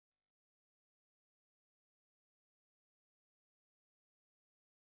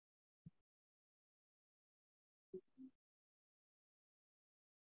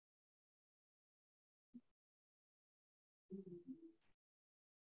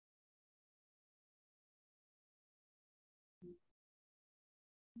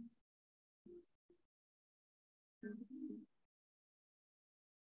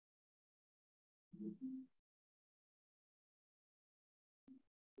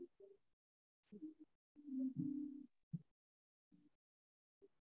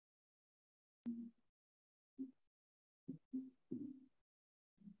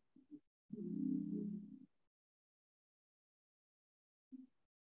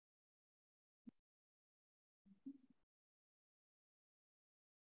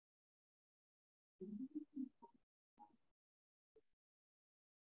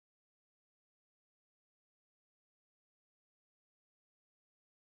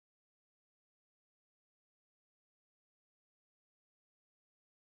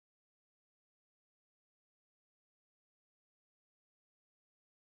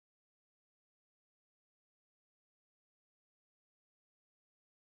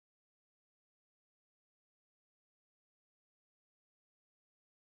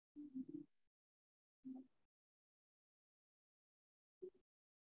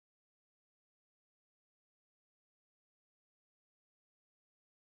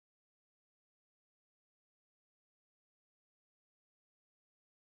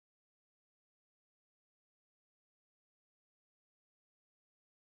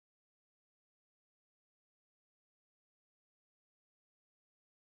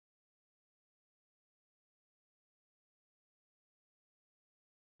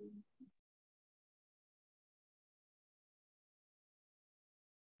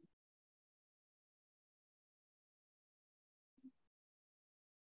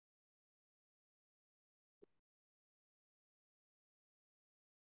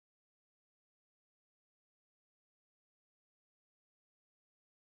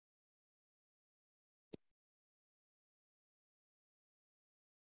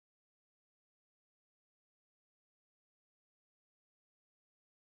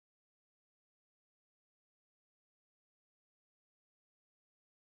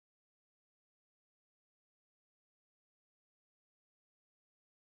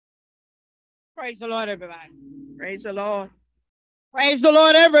Praise the Lord, everybody. Praise the Lord. Praise the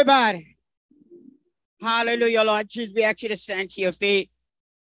Lord, everybody. Hallelujah, Lord Jesus. We ask you to stand to your feet.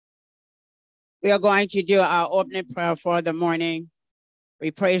 We are going to do our opening prayer for the morning.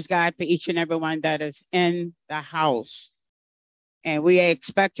 We praise God for each and every one that is in the house. And we are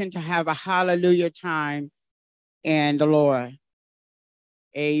expecting to have a hallelujah time in the Lord.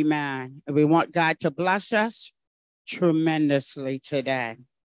 Amen. And we want God to bless us tremendously today.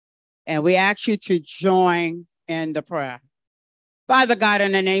 And we ask you to join in the prayer. Father God,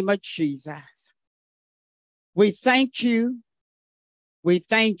 in the name of Jesus, we thank you. We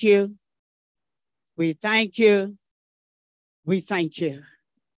thank you. We thank you. We thank you.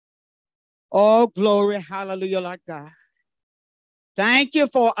 Oh, glory. Hallelujah, Lord God. Thank you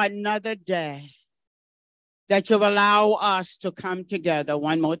for another day that you allow us to come together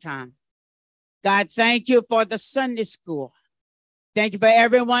one more time. God, thank you for the Sunday school. Thank you for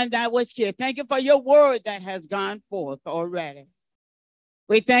everyone that was here. Thank you for your word that has gone forth already.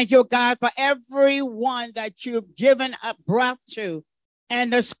 We thank you, God, for everyone that you've given a breath to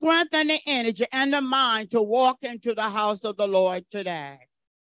and the strength and the energy and the mind to walk into the house of the Lord today.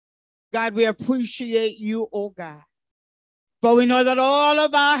 God, we appreciate you, oh God. For we know that all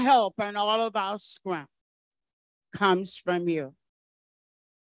of our help and all of our strength comes from you.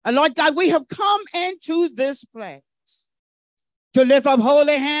 And Lord God, we have come into this place to lift up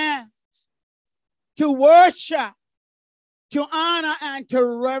holy hands, to worship, to honor, and to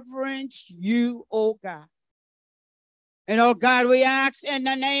reverence you, oh God. And oh God, we ask in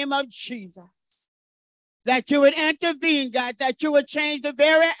the name of Jesus that you would intervene, God, that you would change the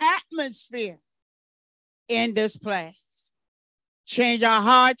very atmosphere in this place. Change our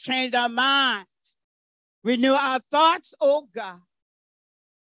heart, change our minds, renew our thoughts, oh God.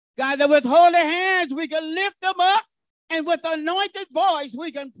 God, that with holy hands we can lift them up, and with anointed voice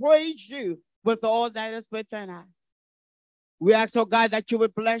we can praise you with all that is within us. We ask, oh God, that you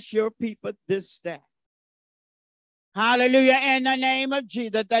would bless your people this day. Hallelujah, in the name of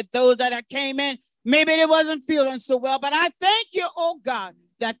Jesus, that those that came in, maybe they wasn't feeling so well, but I thank you, oh God,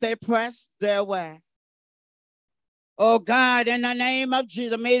 that they pressed their way. Oh God, in the name of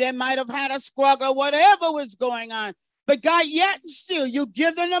Jesus, maybe they might have had a struggle, whatever was going on, but God, yet and still, you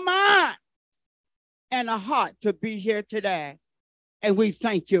give them a mind and a heart to be here today, and we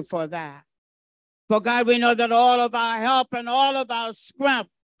thank you for that. For God, we know that all of our help and all of our strength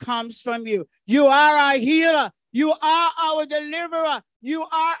comes from you. You are our healer. You are our deliverer. You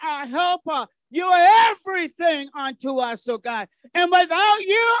are our helper. You are everything unto us, oh God. And without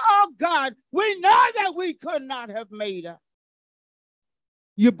you, oh God, we know that we could not have made it.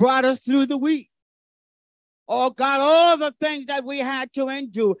 You brought us through the week. Oh God, all the things that we had to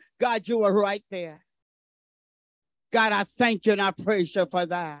endure, God, you were right there. God, I thank you and I praise you for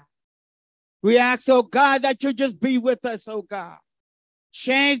that. We ask, oh God, that you just be with us, oh God.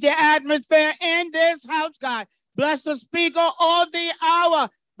 Change the atmosphere in this house, God. Bless the speaker all the hour.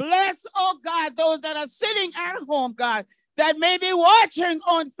 Bless, oh God, those that are sitting at home, God, that may be watching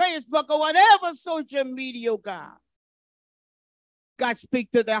on Facebook or whatever social media, God. God,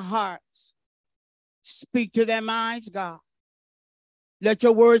 speak to their hearts. Speak to their minds, God. Let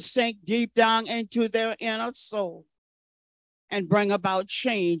your words sink deep down into their inner soul and bring about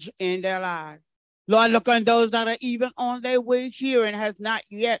change in their lives. Lord, look on those that are even on their way here and has not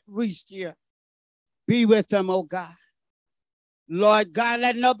yet reached here. Be with them, oh God. Lord God,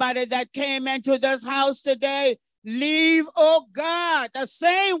 let nobody that came into this house today leave, oh God, the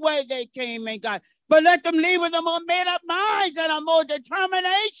same way they came in, God. But let them leave with a more made-up mind and a more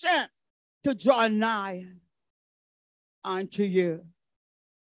determination to draw nigh unto you.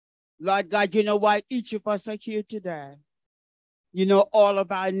 Lord God, you know why each of us are here today. You know all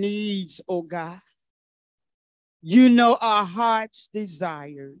of our needs, oh God. You know our heart's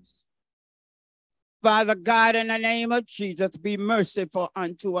desires. Father God, in the name of Jesus, be merciful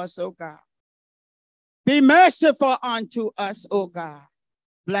unto us, oh God. Be merciful unto us, oh God.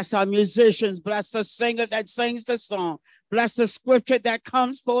 Bless our musicians. Bless the singer that sings the song. Bless the scripture that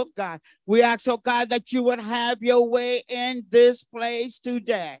comes forth, God. We ask, oh God, that you would have your way in this place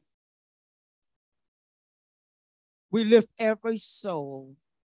today. We lift every soul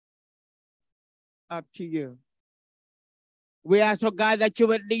up to you. We ask, oh God, that you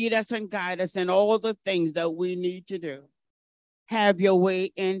would lead us and guide us in all the things that we need to do. Have your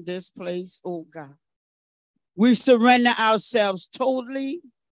way in this place, oh God. We surrender ourselves totally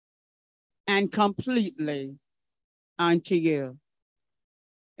and completely unto you.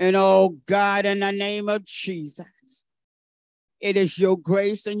 And oh God, in the name of Jesus, it is your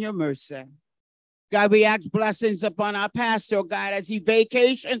grace and your mercy. God, we ask blessings upon our pastor, oh God, as he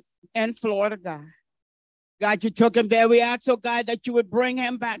vacationed in Florida, God. God, you took him there. We ask, oh God, that you would bring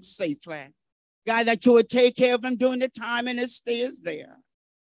him back safely. God, that you would take care of him during the time and his stay is there.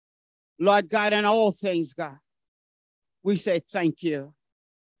 Lord God, in all things, God, we say thank you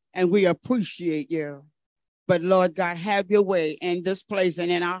and we appreciate you. But Lord God, have your way in this place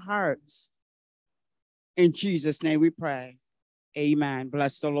and in our hearts. In Jesus' name we pray. Amen.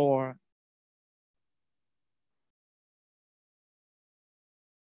 Bless the Lord.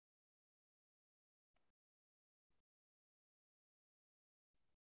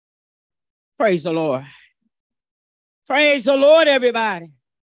 Praise the Lord. Praise the Lord, everybody.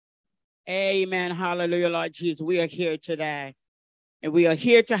 Amen. Hallelujah, Lord Jesus. We are here today. And we are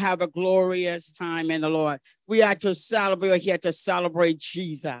here to have a glorious time in the Lord. We are to celebrate, we are here to celebrate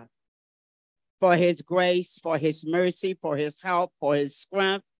Jesus for his grace, for his mercy, for his help, for his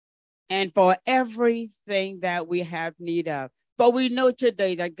strength, and for everything that we have need of. But we know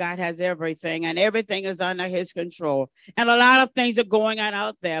today that God has everything and everything is under his control. And a lot of things are going on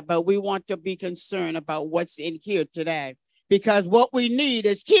out there, but we want to be concerned about what's in here today. Because what we need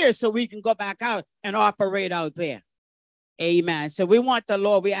is here so we can go back out and operate out there. Amen. So we want the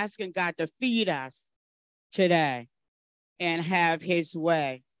Lord, we're asking God to feed us today and have his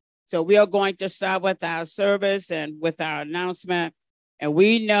way. So we are going to start with our service and with our announcement. And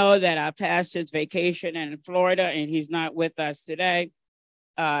we know that our pastor's vacation in Florida and he's not with us today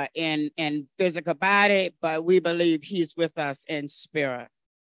in physical body, but we believe he's with us in spirit.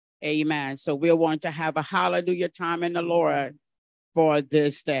 Amen. So we're going to have a hallelujah time in the Lord for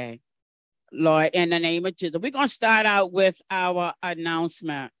this day. Lord, in the name of Jesus. We're going to start out with our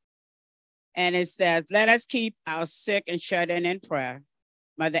announcement. And it says, let us keep our sick and shut in prayer.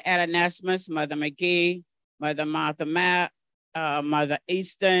 Mother Etta Nesmus, Mother McGee, Mother Martha Matt, Mother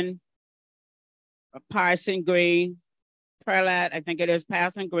Easton, Parson Green, Perlat, I think it is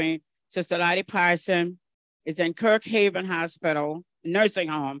Parson Green, Sister Lottie Parson is in Kirk Haven Hospital, nursing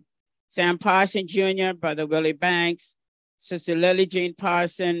home. Sam Parson Jr., Brother Willie Banks, Sister Lily Jean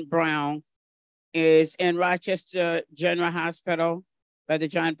Parson Brown, is in Rochester General Hospital. Brother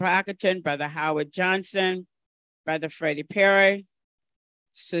John Prockerton, Brother Howard Johnson, Brother Freddie Perry,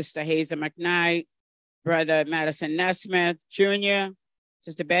 Sister Hazel McKnight, Brother Madison Nesmith Jr.,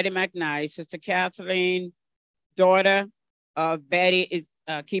 Sister Betty McKnight, Sister Kathleen, daughter of Betty, is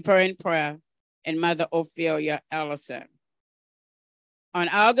keep her in prayer, and Mother Ophelia Ellison. On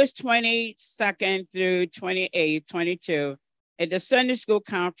August 22nd through 28th, 22, at the Sunday School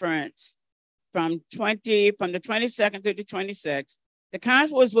Conference, from the 22nd through the 26th, the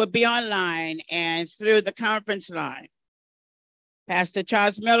conference will be online and through the conference line. Pastor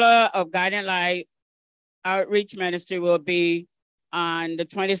Charles Miller of Guiding Light Outreach Ministry will be on the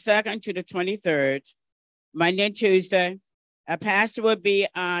 22nd to the 23rd. Monday and Tuesday. A pastor will be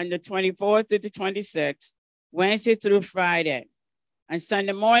on the 24th through the 26th, Wednesday through Friday. On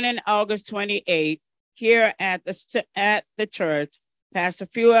Sunday morning, August 28th, here at the church, Pastor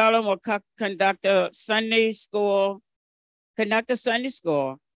Few Allen will conduct a Sunday school.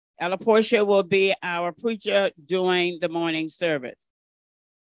 Ella Portia will be our preacher during the morning service.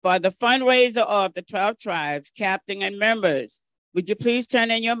 For the fundraiser of the 12 tribes, captain and members, would you please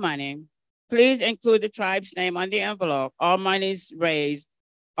turn in your money? Please include the tribe's name on the envelope. All monies raised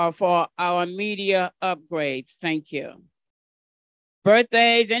are for our media upgrade. Thank you.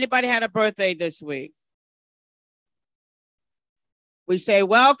 Birthdays, anybody had a birthday this week? We say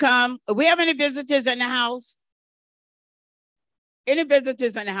welcome. Do we have any visitors in the house? Any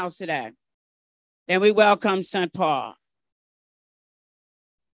visitors in the house today? Then we welcome St. Paul.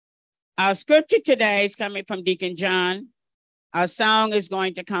 Our scripture today is coming from Deacon John. Our song is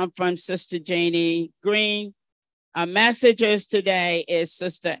going to come from Sister Janie Green. Our messages today is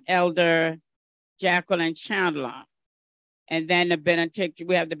Sister Elder Jacqueline Chandler. And then the benediction,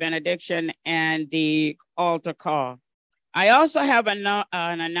 we have the benediction and the altar call. I also have an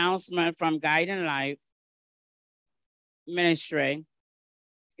announcement from Guiding Life Ministry.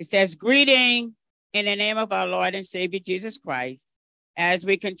 It says, greeting in the name of our Lord and Savior Jesus Christ. As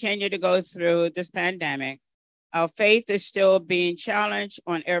we continue to go through this pandemic, our faith is still being challenged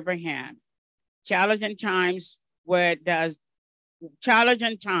on every hand. Challenging times, where does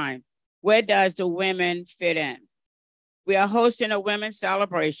the women fit in? We are hosting a women's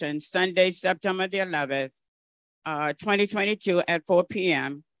celebration Sunday, September the 11th, 2022 at 4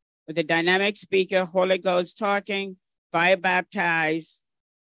 p.m. with a dynamic speaker, Holy Ghost talking, fire baptized,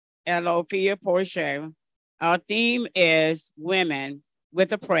 Ella Portia. Our theme is women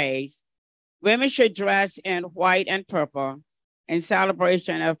with a praise. Women should dress in white and purple in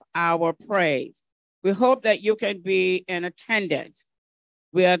celebration of our praise. We hope that you can be in attendance.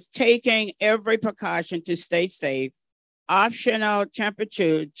 We are taking every precaution to stay safe. Optional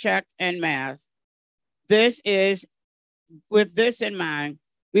temperature check and mask. With this in mind,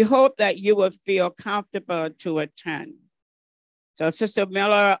 we hope that you will feel comfortable to attend. So Sister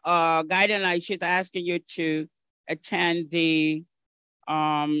Miller, Guiding Light, she's asking you to attend the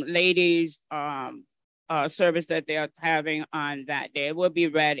ladies service that they're having on that day. It will be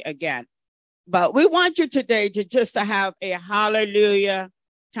read again. But we want you today to have a hallelujah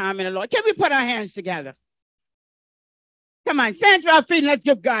time in the Lord. Can we put our hands together? Come on, stand to our feet and let's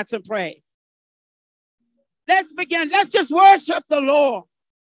give God some praise. Let's begin. Let's just worship the Lord.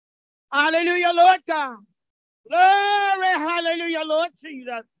 Hallelujah, Lord God. Glory, hallelujah, Lord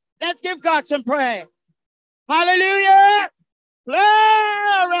Jesus. Let's give God some praise. Hallelujah.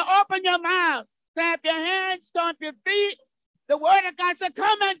 Glory. Open your mouth. Clap your hands, stomp your feet. The word of God said,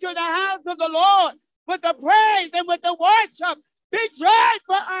 come into the house of the Lord with the praise and with the worship. Be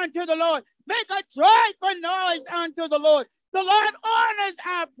joyful unto the Lord. Make a joyful noise unto the Lord. The Lord honors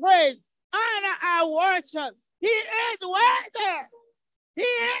our praise, honor our worship. He is worthy. He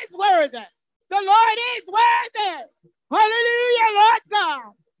is worthy. The Lord is worthy. Hallelujah, Lord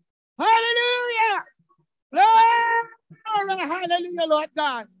God. Hallelujah. Glory, hallelujah, Lord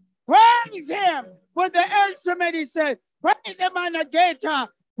God. Praise him with the instrument, he said. Praise him on the guitar.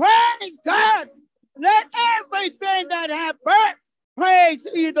 Praise God. Let everything that have birth praise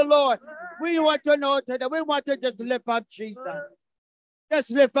ye the Lord. We want to know today. We want to just lift up Jesus.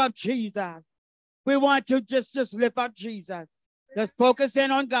 Just lift up Jesus. We want to just lift up Jesus. Just focus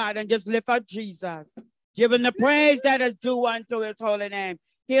in on God and just lift up Jesus. Give him the praise that is due unto his holy name.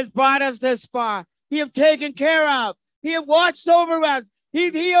 He has brought us this far. He has taken care of. He has watched over us. He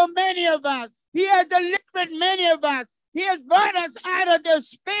healed many of us. He has delivered many of us. He has brought us out of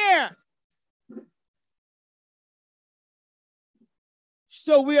despair.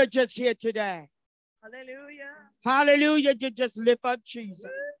 So we are just here today. Hallelujah. Hallelujah. To just lift up Jesus.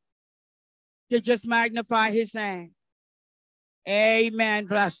 To just magnify his name. Amen.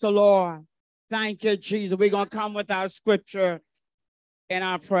 Bless the Lord. Thank you, Jesus. We're going to come with our scripture and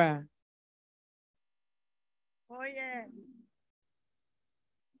our prayer. Oh, yeah.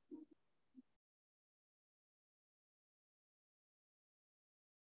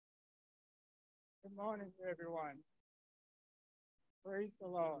 Good morning to everyone. Praise the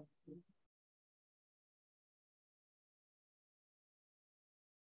Lord.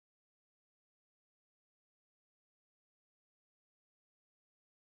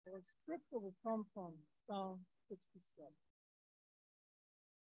 The scripture will come from Psalm 67.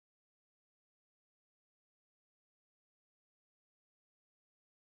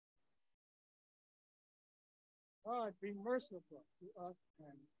 God, be merciful to us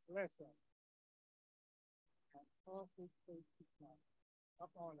and bless us. and cause his face to shine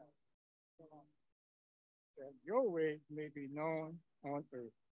upon us, that your way may be known on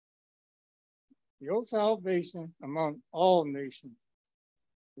earth, your salvation among all nations.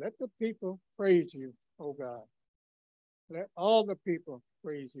 Let the people praise you, O God. Let all the people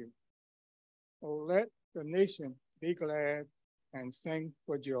praise you. Oh, let the nation be glad and sing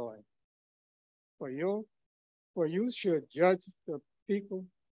for joy. For you should judge the people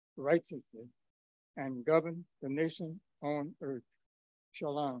righteously and govern the nation on earth.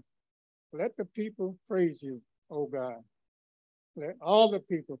 Shalom. Let the people praise you, O God. Let all the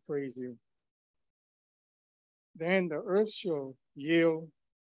people praise you. Then the earth shall yield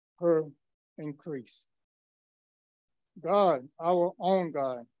her increase. God, our own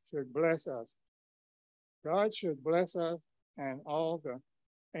God, should bless us. God should bless us, and all the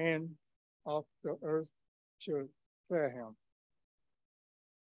end of the earth should fear him.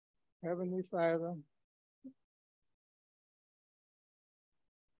 Heavenly Father,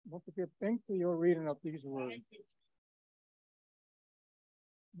 don't forget, thanks for your reading of these words.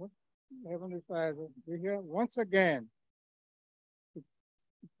 Heavenly Father, we're here once again to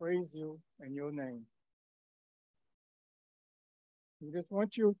praise you in your name. We just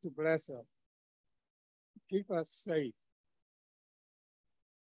want you to bless us, keep us safe,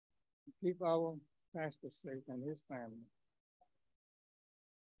 keep our pastor safe and his family.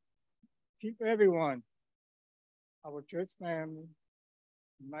 Keep everyone, our church family,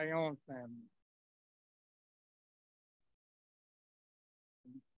 my own family.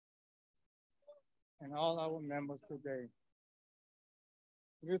 And all our members today.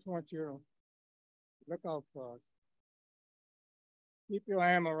 We just want you to look out for us. Keep your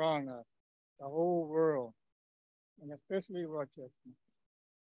arm around us, the whole world, and especially Rochester.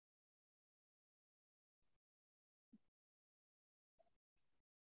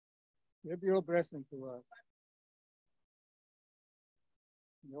 Give your blessing to us.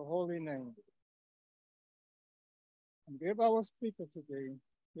 In your holy name. And give our speaker today,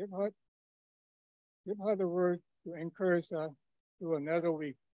 give her the word to encourage her through another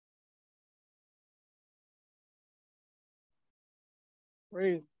week.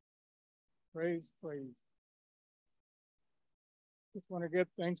 Praise, praise, praise. Just want to give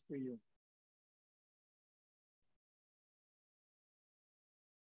thanks to you.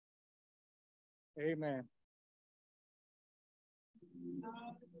 Amen.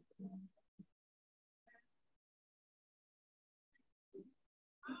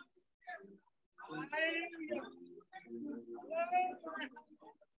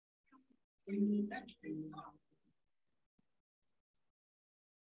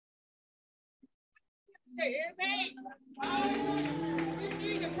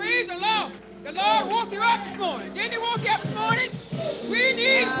 Praise the Lord. The Lord woke you up this morning. Didn't he woke you up this morning? We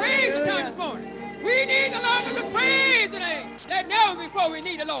need praise this morning. We need the Lord to just praise today. That never before we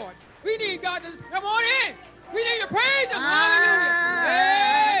need the Lord. We need God to just come on in. We need to praise him. Hallelujah.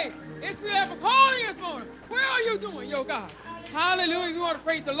 Hey, it's we have a calling this morning. Where are you doing, your God? Hallelujah. We want to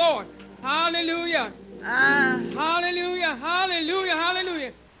praise the Lord. Hallelujah. Hallelujah. Hallelujah.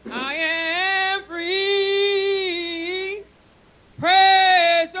 Hallelujah. I am free.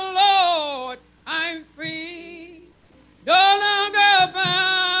 Praise the Lord, I'm free, no longer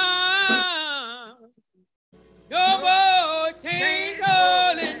bound, no more chains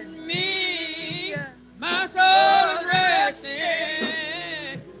holding me, my soul is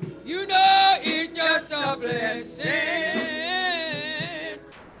resting, you know it's just a blessing,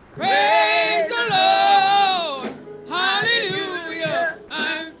 praise the Lord, hallelujah,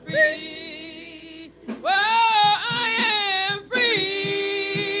 I'm free.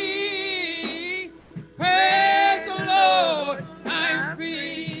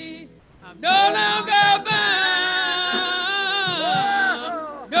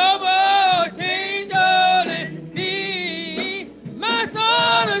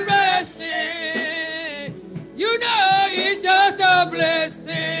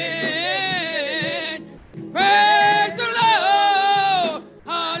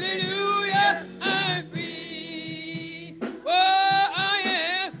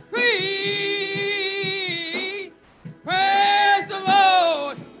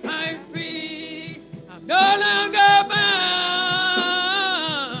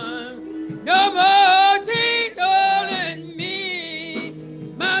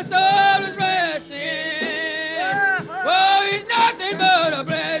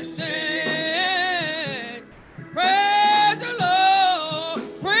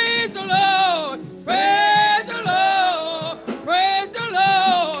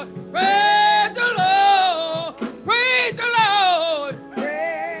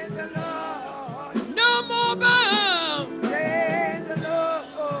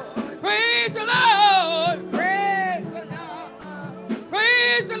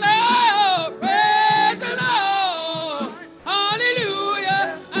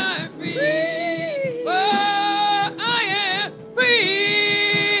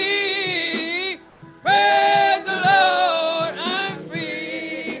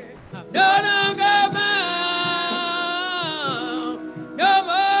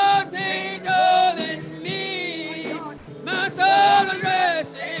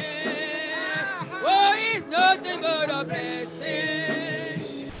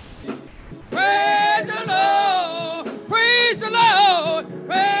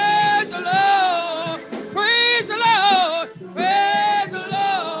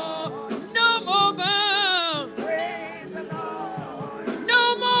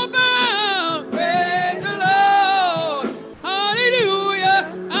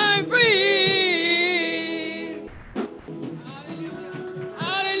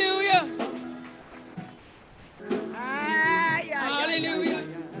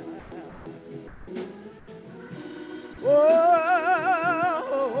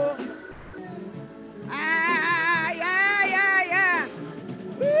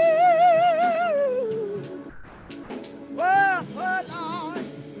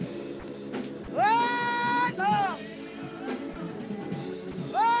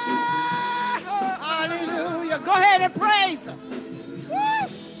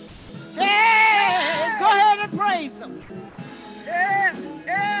 praise him. Yeah,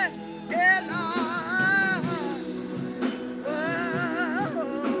 yeah, yeah, Lord.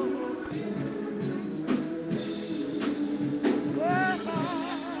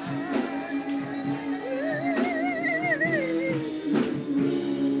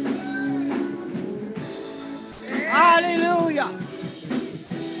 Hallelujah.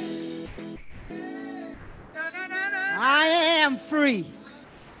 I am free.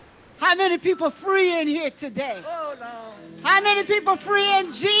 How many people free in here today? Oh, Lord. How many people free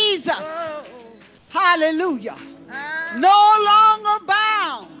in Jesus? Oh, Hallelujah. ah, No longer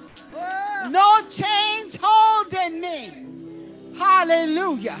bound. oh, No chains holding me.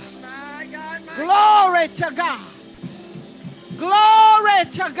 Hallelujah. my God, my Glory to God. Glory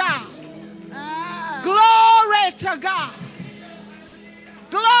to God. ah, Glory to God.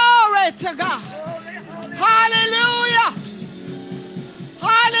 Glory to God. holy, holy, Hallelujah.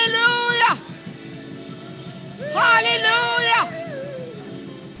 Hallelujah. Hallelujah.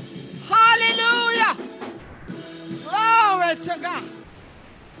 Hallelujah. Glory to God.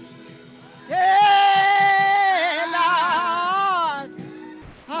 Hey, Lord.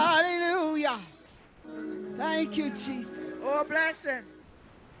 Hallelujah. Thank you, Jesus. oh, bless him.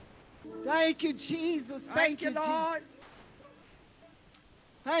 Thank you, Jesus. Thank you, Lord. Jesus.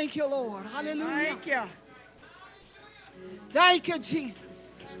 Thank you, Lord. Hallelujah. Thank you. Thank you,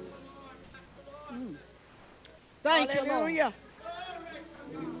 Jesus. Thank you, Lord. Hallelujah.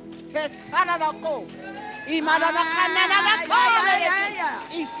 Yes, Saladako.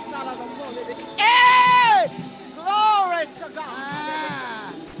 Hey, glory to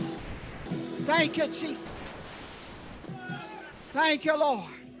God. Thank you, Jesus. Thank you, Lord.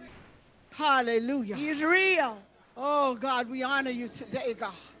 Hallelujah. He's real. Oh, God, we honor you today,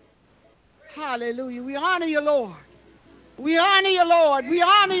 God. Hallelujah. We honor you, Lord. We honor you, Lord. We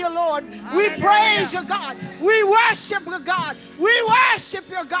honor you, Lord. We praise you, God. We worship you, God. We worship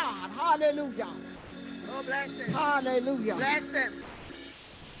you, God. Hallelujah. Oh, bless him. Hallelujah. Bless him.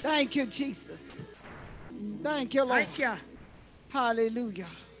 Thank you, Jesus. Thank you, Lord. Thank you. Hallelujah.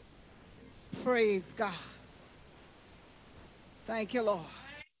 Praise God. Thank you, Lord.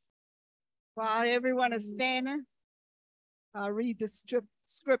 While everyone is standing, I'll read the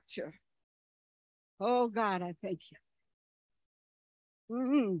scripture. Oh, God, I thank you.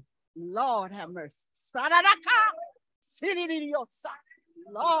 Lord, have mercy.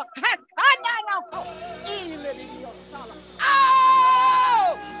 Lord,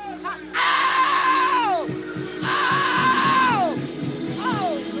 oh! Oh! Oh!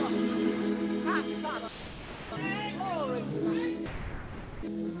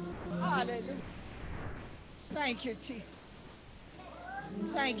 Hallelujah. Thank you, Jesus.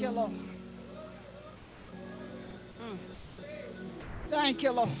 Thank you, Lord. Thank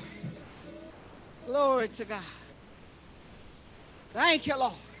you, Lord. Glory to God. Thank you,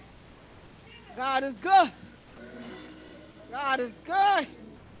 Lord. God is good. God is good.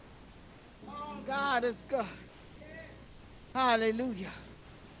 God is good. Hallelujah.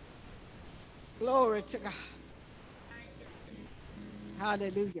 Glory to God.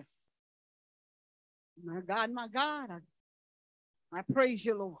 Hallelujah. My God, I praise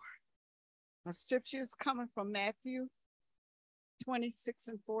you, Lord. My scripture is coming from Matthew 26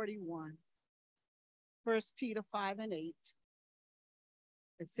 and 41. 1 Peter 5 and 8.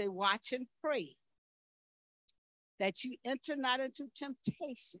 It say, watch and pray that you enter not into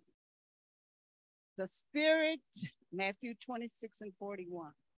temptation. The spirit, Matthew 26 and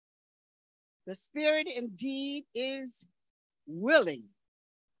 41. The spirit indeed is willing,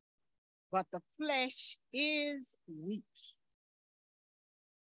 but the flesh is weak.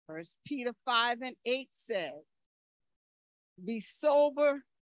 1 Peter 5 and 8 says, be sober,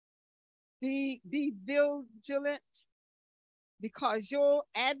 be vigilant, because your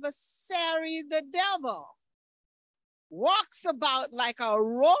adversary, the devil, walks about like a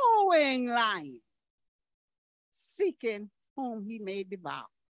roaring lion, seeking whom he may devour.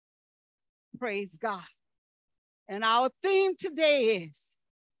 Praise God. And our theme today is,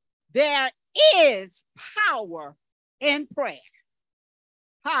 there is power in prayer.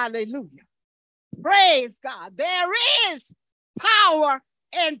 Hallelujah. Praise God. There is power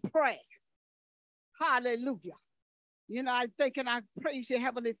in prayer. Hallelujah. You know, I'm thinking I praise you,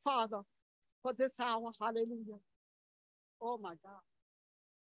 Heavenly Father, for this hour. Hallelujah. Oh, my God.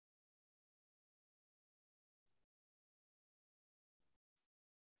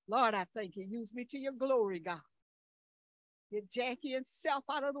 Lord, I thank you. Use me to your glory, God. Get Jackie and self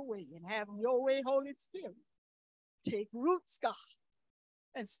out of the way and have your way, Holy Spirit. Take roots, God,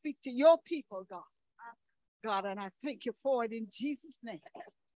 and speak to your people, God. God, and I thank you for it in Jesus' name.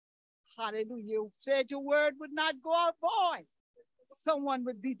 Hallelujah. You said your word would not go out void. Someone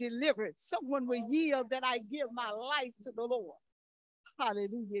would be delivered. Someone would yield that I give my life to the Lord.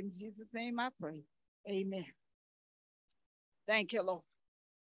 Hallelujah. In Jesus' name I pray. Amen. Thank you, Lord.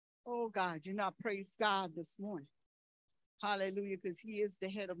 Oh God, I praise God this morning. Hallelujah, because he is the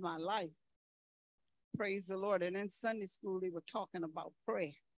head of my life. Praise the Lord. And in Sunday school, they were talking about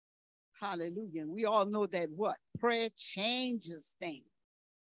prayer. Hallelujah. And we all know that what? Prayer changes things.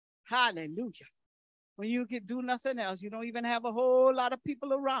 Hallelujah. When you can do nothing else, you don't even have a whole lot of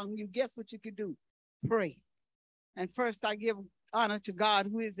people around you. Guess what you can do? Pray. And first, I give honor to God,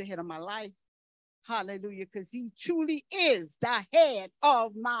 who is the head of my life. Hallelujah, because he truly is the head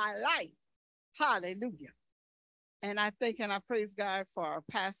of my life. Hallelujah. And I thank and I praise God for our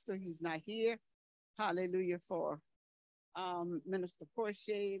pastor. He's not here. Hallelujah, for Minister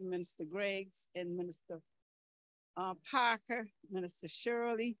Portia, Minister Greggs, and Minister Parker, Minister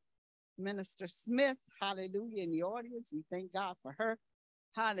Shirley, Minister Smith. Hallelujah, in the audience. We thank God for her.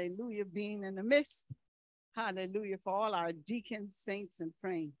 Hallelujah, being in the midst. Hallelujah, for all our deacons, saints, and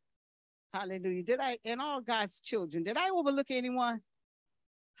praying. Hallelujah. And all God's children, did I overlook anyone?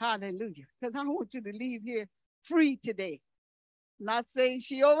 Hallelujah. Because I want you to leave here free today. Not saying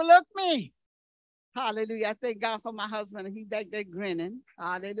she overlooked me. Hallelujah. I thank God for my husband, and he back there grinning.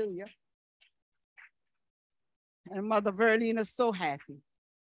 Hallelujah. And Mother Verlene is so happy.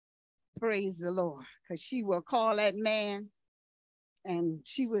 Praise the Lord. Because she will call that man and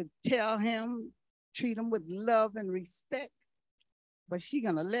she would tell him, treat him with love and respect. But she's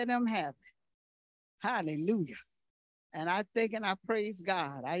going to let him have it. Hallelujah. And I think and I praise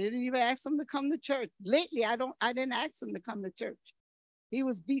God. I didn't even ask him to come to church. Lately, I didn't ask him to come to church. He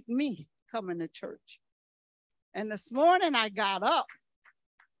was beating me coming to church. And this morning I got up.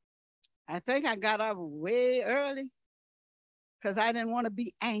 I think I got up way early because I didn't want to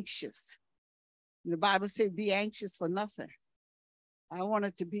be anxious. The Bible said, be anxious for nothing. I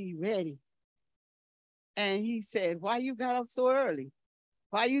wanted to be ready. And he said, why you got up so early?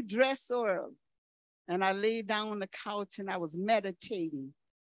 Why you dressed so early? And I laid down on the couch and I was meditating.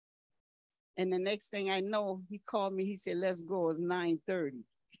 And the next thing I know, he called me. He said, let's go. It's 9:30.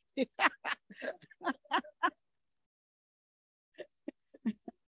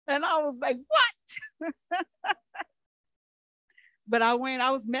 And I was like, what? But I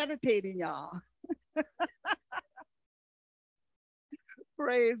was meditating, y'all.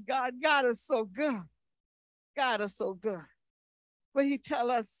 Praise God. God is so good. God is so good. But he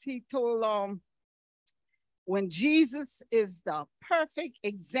told when Jesus is the perfect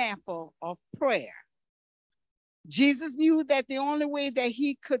example of prayer, Jesus knew that the only way that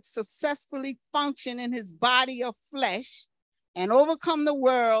he could successfully function in his body of flesh and overcome the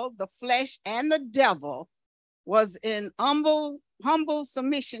world, the flesh, and the devil was in humble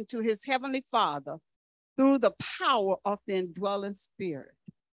submission to his heavenly Father through the power of the indwelling spirit.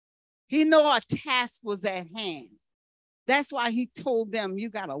 He knew a task was at hand. That's why he told them, you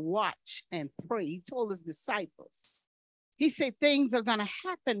got to watch and pray. He told his disciples. He said, things are going to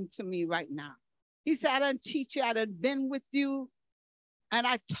happen to me right now. He said, I done teach you, I done been with you, and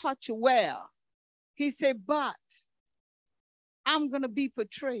I taught you well. He said, but I'm going to be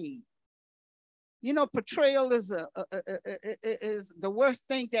betrayed. You know, betrayal is the worst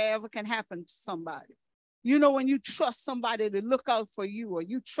thing that ever can happen to somebody. You know, when you trust somebody to look out for you, or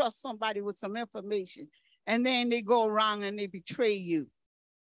you trust somebody with some information, and then they go around and they betray you.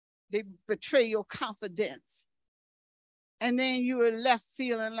 They betray your confidence. And then you are left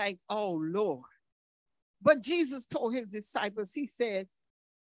feeling like, oh, Lord. But Jesus told his disciples, he said,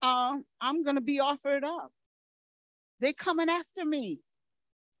 I'm going to be offered up. They're coming after me.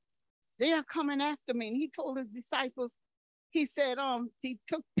 They are coming after me. And he told his disciples, he said, he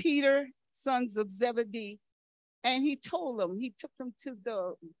took Peter, sons of Zebedee, and he told them, he took them to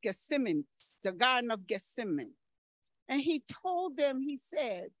the Gethsemane, the Garden of Gethsemane. And he told them, he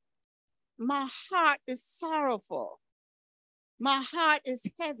said, my heart is sorrowful. My heart is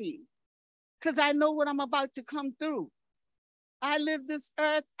heavy because I know what I'm about to come through. I lived this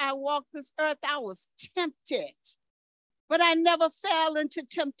earth. I walked this earth. I was tempted, but I never fell into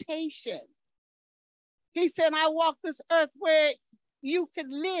temptation. He said, I walked this earth where you could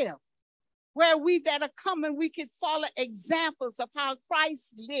live, where we that are coming, we could follow examples of how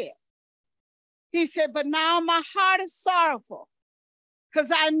Christ lived. He said, but now my heart is sorrowful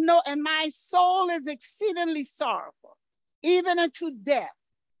because I know, and my soul is exceedingly sorrowful, even unto death.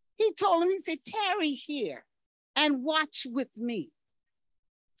 He told him, he said, tarry here and watch with me.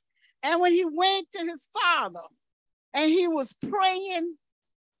 And when he went to his father and he was praying,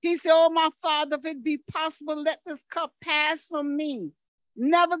 he said, oh, my Father, if it be possible, let this cup pass from me.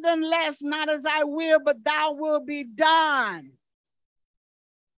 Nevertheless, not as I will, but thou will be done.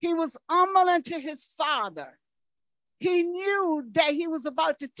 He was humble unto his Father. He knew that he was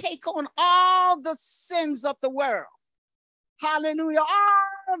about to take on all the sins of the world. Hallelujah.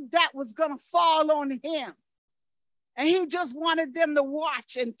 All of that was going to fall on him. And he just wanted them to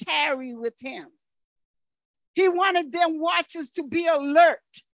watch and tarry with him. He wanted them watchers to be alert.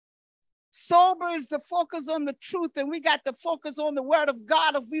 Sober is the focus on the truth, and we got to focus on the word of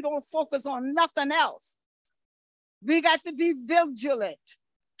God if we don't focus on nothing else. We got to be vigilant,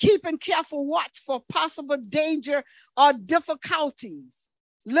 keeping careful watch for possible danger or difficulties.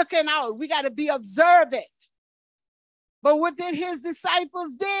 Looking out, we got to be observant. But what did his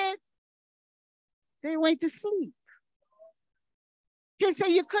disciples did? They went to sleep. He said,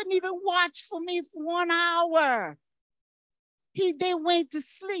 you couldn't even watch for me for 1 hour. They went to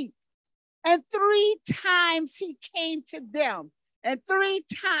sleep. And 3 times he came to them. And 3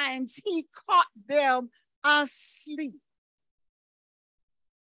 times he caught them asleep.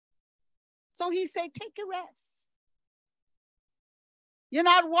 So he said, take a rest. You're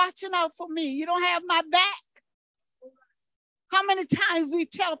not watching out for me. You don't have my back. How many times we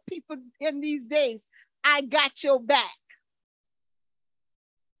tell people in these days, I got your back.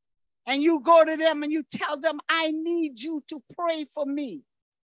 And you go to them and you tell them, I need you to pray for me.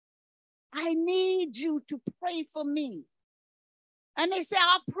 I need you to pray for me. And they say,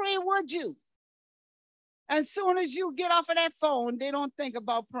 I'll pray, would you? As soon as you get off of that phone, they don't think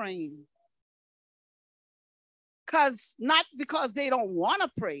about praying. Not because they don't want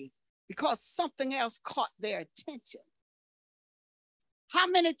to pray, because something else caught their attention. How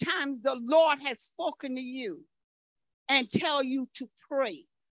many times the Lord has spoken to you and tell you to pray,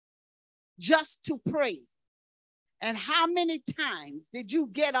 just to pray? And how many times did you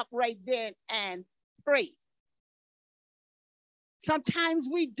get up right then and pray? Sometimes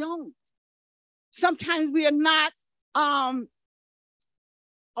we don't. Sometimes we are not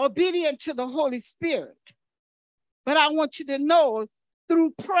obedient to the Holy Spirit. But I want you to know,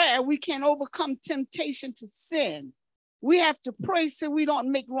 through prayer, we can overcome temptation to sin. We have to pray so we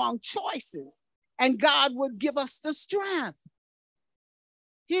don't make wrong choices. And God would give us the strength.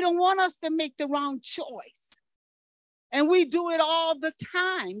 He don't want us to make the wrong choice. And we do it all the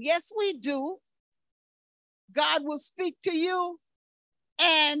time. Yes, we do. God will speak to you.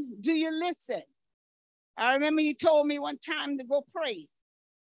 And do you listen? I remember he told me one time to go pray.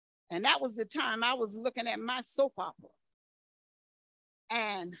 And that was the time I was looking at my soap opera.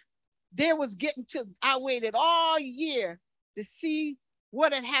 And I waited all year to see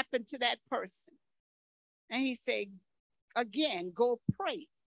what had happened to that person. And he said, again, go pray.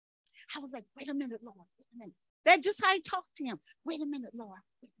 I was like, wait a minute, Lord, wait a minute. That's just how I talked to him. Wait a minute, Lord.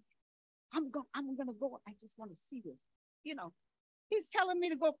 I'm gonna go. I just want to see this. You know, he's telling me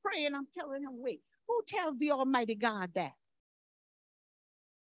to go pray, and I'm telling him, wait. Who tells the Almighty God that?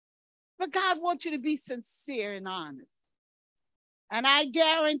 But God wants you to be sincere and honest. And I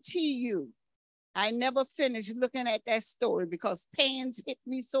guarantee you, I never finished looking at that story because pains hit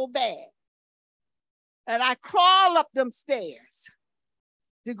me so bad. And I crawl up them stairs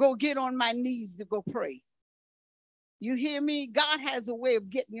to go get on my knees to go pray. You hear me? God has a way of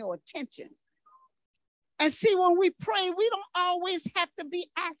getting your attention. And see, when we pray, we don't always have to be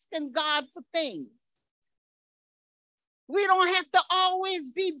asking God for things. We don't have to always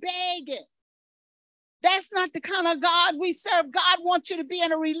be begging. That's not the kind of God we serve. God wants you to be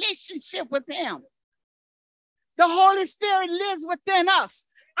in a relationship with him. The Holy Spirit lives within us.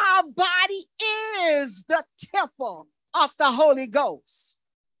 Our body is the temple of the Holy Ghost.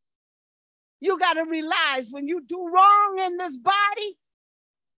 You got to realize when you do wrong in this body,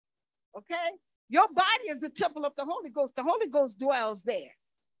 okay, your body is the temple of the Holy Ghost. The Holy Ghost dwells there.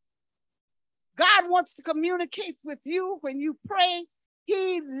 God wants to communicate with you when you pray.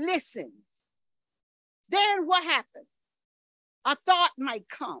 He listens. Then what happens? A thought might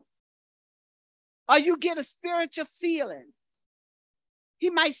come, or you get a spiritual feeling. He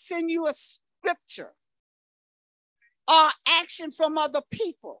might send you a scripture or action from other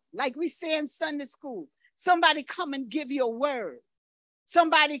people. Like we say in Sunday school, somebody come and give you a word.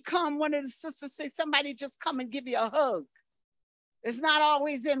 Somebody come, one of the sisters say, somebody just come and give you a hug. It's not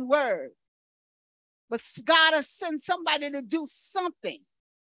always in word. But God has sent somebody to do something.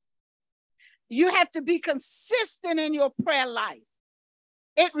 You have to be consistent in your prayer life.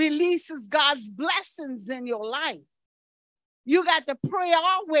 It releases God's blessings in your life. You got to pray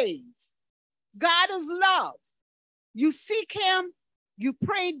always. God is love. You seek him, you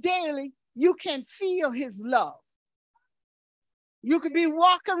pray daily, you can feel his love. You could be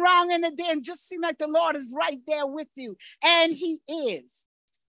walking around in the day and just seem like the Lord is right there with you. And he is.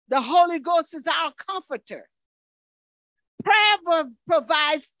 The Holy Ghost is our comforter. Prayer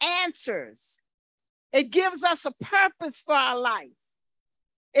provides answers. It gives us a purpose for our life.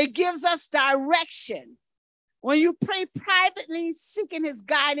 It gives us direction. When you pray privately, seeking his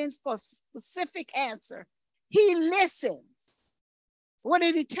guidance for a specific answer, he listens. What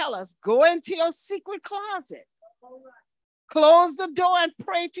did he tell us? Go into your secret closet. Close the door and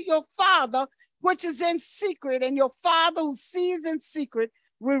pray to your Father, which is in secret, and your Father who sees in secret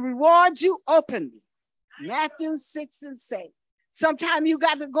will reward you openly. Matthew 6:6. Sometimes you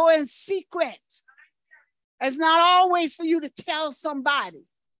got to go in secret. It's not always for you to tell somebody.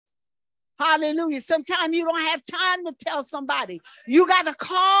 Hallelujah. Sometimes you don't have time to tell somebody. You got to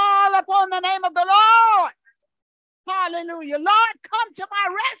call upon the name of the Lord. Hallelujah. Lord, come to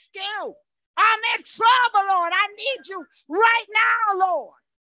my rescue. I'm in trouble, Lord. I need you right now, Lord.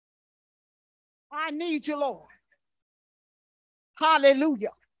 I need you, Lord.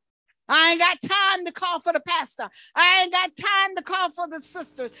 Hallelujah. I ain't got time to call for the pastor. I ain't got time to call for the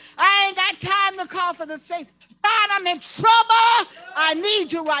sisters. I ain't got time to call for the saints. God, I'm in trouble. I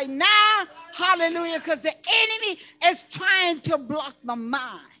need you right now. Hallelujah. Because the enemy is trying to block my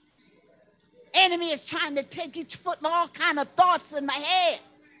mind. Enemy is trying to take you, putting all kind of thoughts in my head.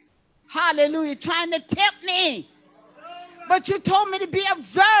 Hallelujah. Trying to tempt me. But you told me to be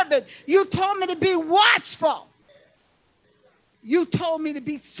observant. You told me to be watchful. You told me to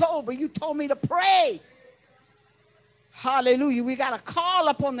be sober. You told me to pray. Hallelujah. We got to call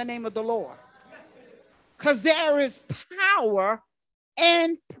upon the name of the Lord. Because there is power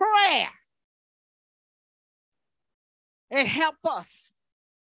in prayer. It helps us.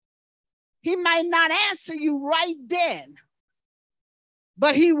 He might not answer you right then,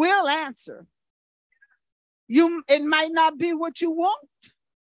 but he will answer. It might not be what you want,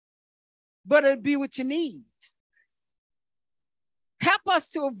 but it'll be what you need. Helps us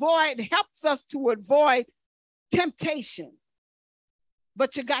to avoid temptation.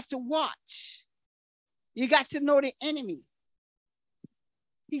 But you got to watch. You got to know the enemy.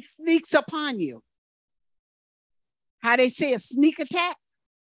 He sneaks upon you. How they say, a sneak attack?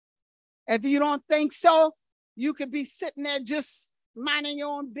 If you don't think so, you could be sitting there just minding your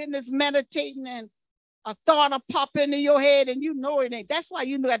own business, meditating, and a thought will pop into your head and you know it ain't. That's why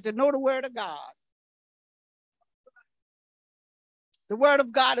you got to know the word of God. The word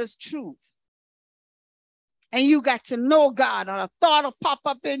of God is truth. And you got to know God. And a thought will pop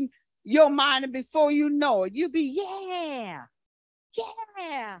up in your mind, and before you know it, you'll be, yeah,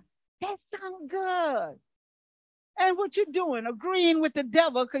 that sounds good. And what you're doing, agreeing with the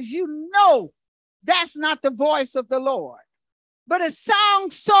devil, because you know that's not the voice of the Lord. But it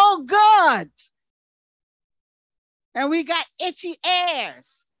sounds so good. And we got itchy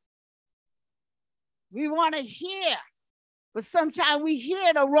ears. We want to hear. But sometimes we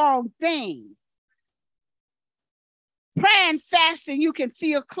hear the wrong thing. Praying, fasting, you can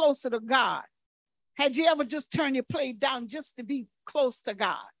feel closer to God. Had you ever just turned your plate down just to be close to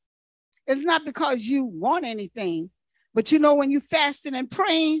God? It's not because you want anything, but you know, when you're fasting and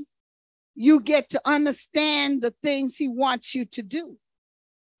praying, you get to understand the things he wants you to do.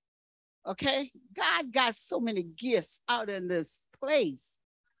 Okay? God got so many gifts out in this place,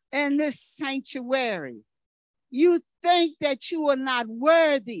 in this sanctuary. You think that you are not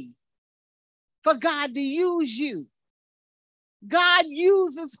worthy for God to use you. God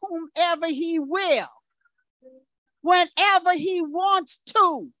uses whomever he will, whenever he wants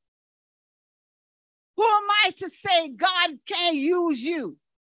to. Who am I to say God can't use you?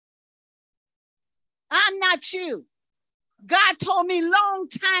 I'm not you. God told me long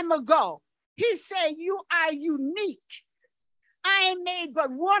time ago, he said, you are unique. I ain't made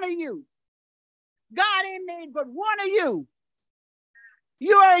but one of you. God ain't made but one of you.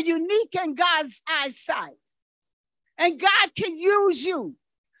 You are unique in God's eyesight. And God can use you.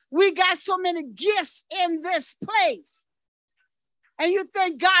 We got so many gifts in this place. And you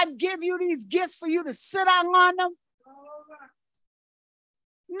think God give you these gifts for you to sit on them?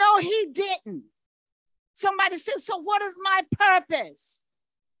 No, he didn't. Somebody said, so what is my purpose?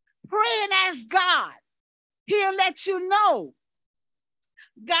 Pray and ask God. He'll let you know.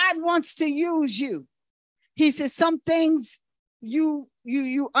 God wants to use you. He says some things you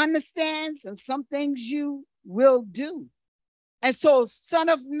understand and some things you will do. And so, Son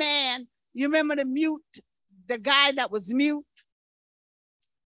of Man, you remember the guy that was mute?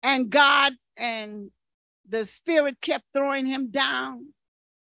 And God and the spirit kept throwing him down.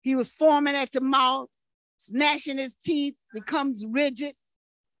 He was foaming at the mouth, gnashing his teeth, becomes rigid,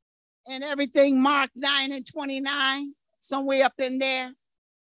 and everything. Mark 9:29, somewhere up in there.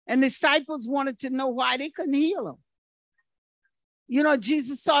 And the disciples wanted to know why they couldn't heal him. You know,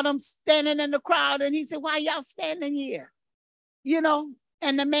 Jesus saw them standing in the crowd and he said, why y'all standing here? You know,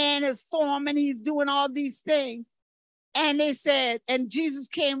 and the man is forming, he's doing all these things. And they said, and Jesus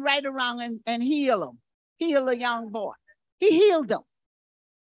came right around and healed him, healed a young boy. He healed him.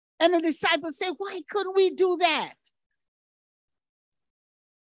 And the disciples said, why couldn't we do that?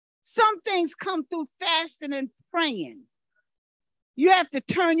 Some things come through fasting and praying. You have to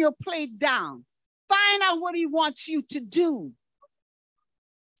turn your plate down. Find out what he wants you to do.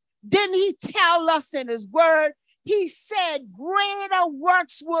 Didn't he tell us in his word? He said, greater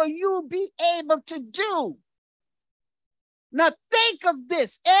works will you be able to do. Now think of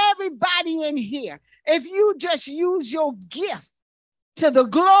this, everybody in here, if you just use your gift to the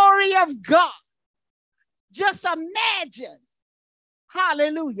glory of God, just imagine,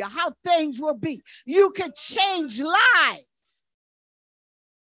 hallelujah, how things will be. You could change lives,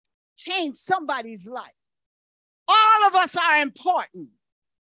 change somebody's life. All of us are important.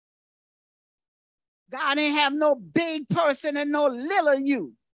 God ain't have no big person and no little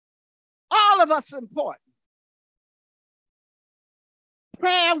you. All of us important.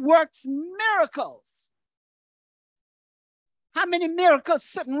 Prayer works miracles. How many miracles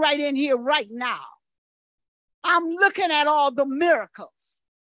sitting right in here right now? I'm looking at all the miracles.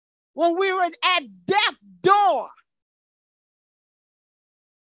 When we were at death's door,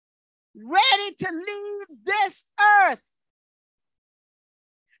 ready to leave this earth,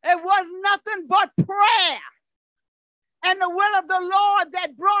 it was nothing but prayer and the will of the Lord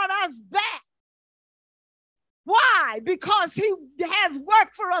that brought us back. Why? Because he has work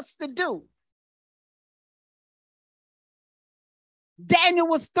for us to do. Daniel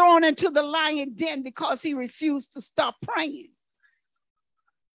was thrown into the lion den because he refused to stop praying.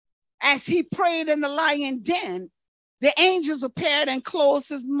 As he prayed in the lion den, the angels appeared and closed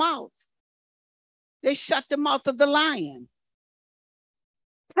his mouth. They shut the mouth of the lion.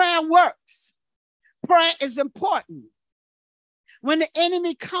 Prayer works. Prayer is important. When the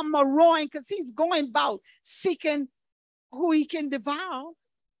enemy come a roaring, because he's going about seeking who he can devour,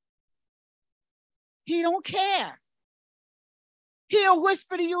 he don't care. He'll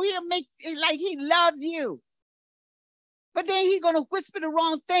whisper to you, he'll make it like he loves you. But then he's going to whisper the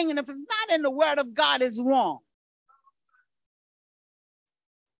wrong thing, and if it's not in the word of God, it's wrong.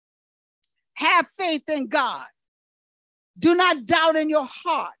 Have faith in God. Do not doubt in your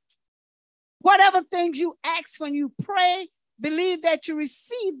heart. Whatever things you ask when you pray, believe that you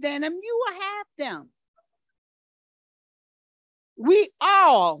receive them and you will have them. We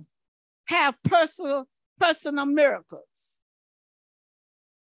all have personal miracles.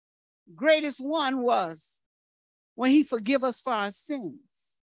 Greatest one was when he forgive us for our sins.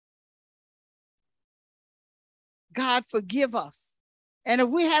 God forgive us. And if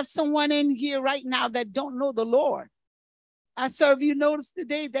we have someone in here right now that don't know the Lord, I serve you notice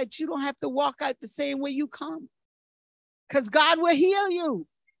today that you don't have to walk out the same way you come. Because God will heal you.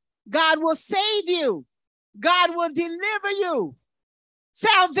 God will save you. God will deliver you.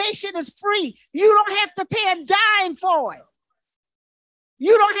 Salvation is free. You don't have to pay a dime for it.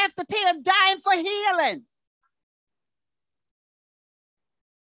 You don't have to pay a dime for healing.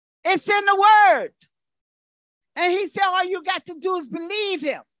 It's in the word. And he said, all you got to do is believe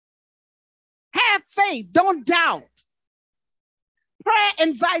him. Have faith. Don't doubt. Prayer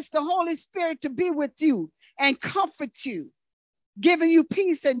invites the Holy Spirit to be with you and comfort you, giving you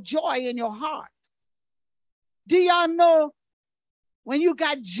peace and joy in your heart. Do y'all know when you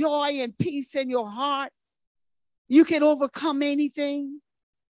got joy and peace in your heart, you can overcome anything?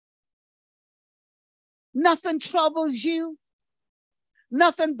 Nothing troubles you.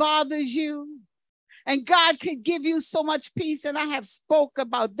 Nothing bothers you. And God can give you so much peace. And I have spoke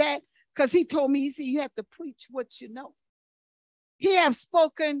about that because he told me, he said, you have to preach what you know. He have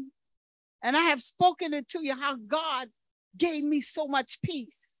spoken, and I have spoken it to you, how God gave me so much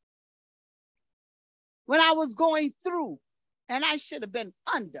peace. When I was going through, and I should have been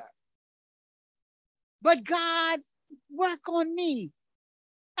under. But God worked on me,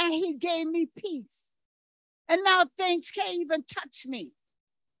 and he gave me peace. And now things can't even touch me.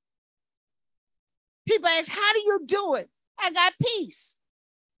 People ask, how do you do it? I got peace.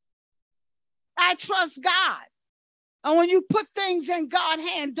 I trust God. And when you put things in God's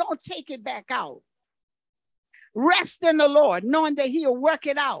hand, don't take it back out. Rest in the Lord, knowing that he'll work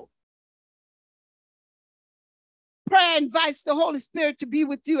it out. Prayer invites the Holy Spirit to be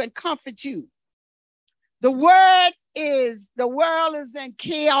with you and comfort you. The world is in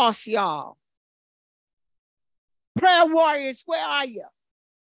chaos, y'all. Prayer warriors, where are you?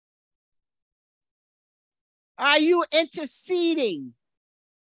 Are you interceding?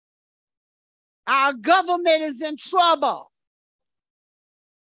 Our government is in trouble.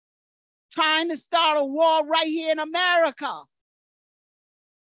 trying to start a war right here in America.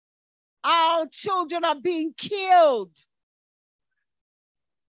 Our children are being killed.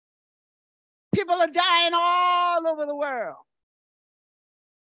 People are dying all over the world.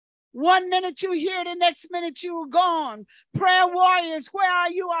 One minute you here, the next minute you're gone. Prayer warriors, where are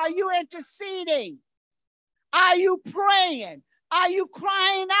you? Are you interceding? Are you praying? Are you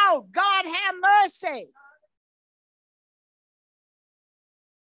crying out, God have mercy?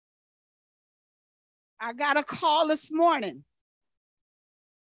 I got a call this morning.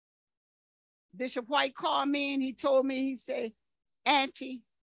 Bishop White called me and he told me, he said, Auntie,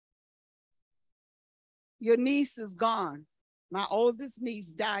 your niece is gone. My oldest niece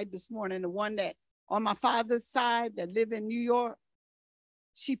died this morning, the one that on my father's side that live in New York.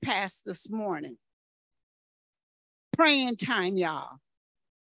 She passed this morning. Praying time, y'all.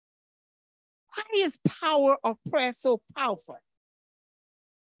 Why is power of prayer so powerful?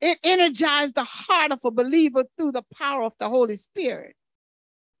 It energized the heart of a believer through the power of the Holy Spirit.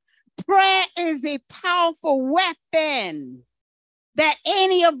 Prayer is a powerful weapon that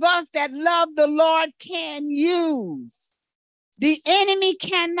any of us that love the Lord can use. The enemy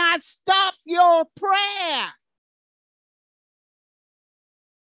cannot stop your prayer.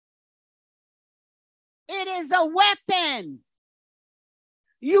 It is a weapon.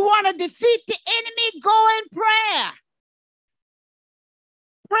 You want to defeat the enemy? Go in prayer.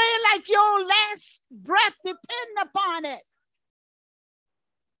 Pray like your last breath depends upon it.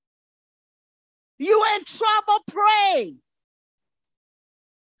 You in trouble, pray.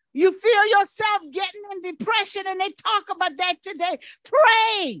 You feel yourself getting in depression, and they talk about that today.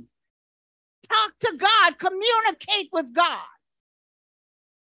 Pray. Talk to God. Communicate with God.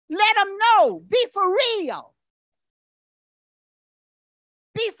 Let him know. Be for real.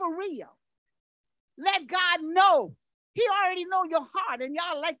 Be for real. Let God know. He already knows your heart, and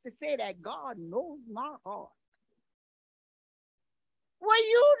y'all like to say that God knows my heart. Well,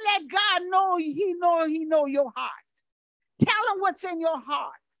 you let God know he know your heart. Tell him what's in your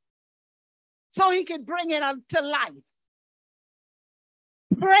heart so he can bring it to life.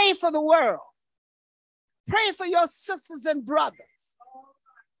 Pray for the world. Pray for your sisters and brothers.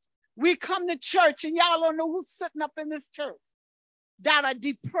 We come to church and y'all don't know who's sitting up in this church that are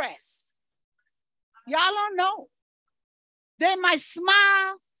depressed. Y'all don't know. They might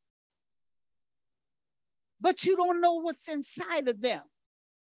smile, but you don't know what's inside of them.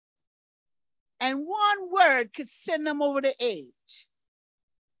 And one word could send them over the edge.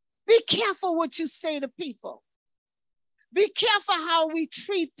 Be careful what you say to people. Be careful how we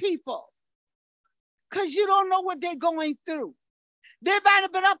treat people, because you don't know what they're going through. They might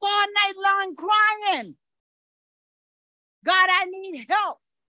have been up all night long crying. God, I need help.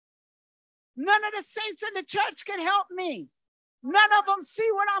 None of the saints in the church can help me. None of them see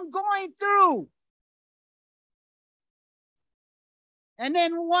what I'm going through. And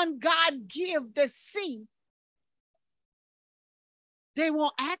then when God give the see, they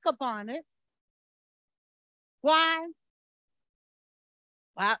won't act upon it. Why?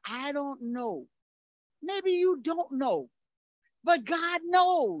 Well, I don't know. Maybe you don't know, but God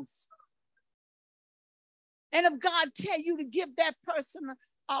knows. And if God tell you to give that person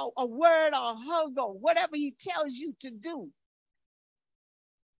a word or a hug or whatever he tells you to do.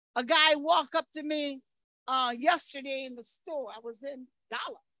 A guy walked up to me yesterday in the store. I was in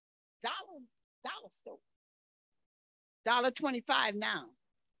dollar store. $1.25 now.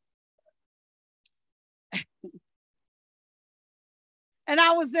 And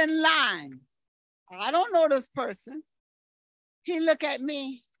I was in line. I don't know this person. He looked at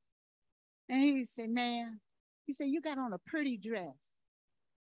me and he said, "Man," he said, "you got on a pretty dress."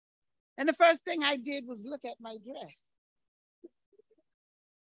 And the first thing I did was look at my dress.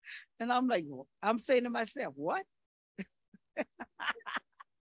 And I'm like, I'm saying to myself, what?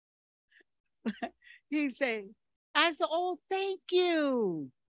 He said, I said, "Oh, thank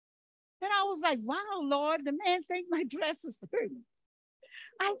you." And I was like, wow, Lord, the man think my dress is pretty.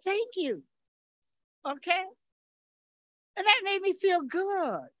 I thank you. Okay? And that made me feel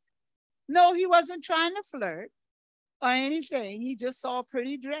good. No, he wasn't trying to flirt or anything. He just saw a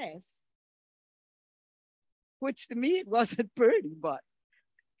pretty dress, which to me, it wasn't pretty, but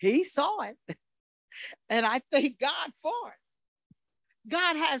he saw it. And I thank God for it.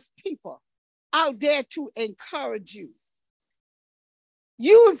 God has people out there to encourage you.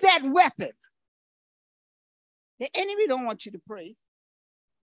 Use that weapon. The enemy don't want you to pray.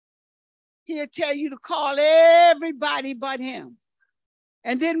 He'll tell you to call everybody but him.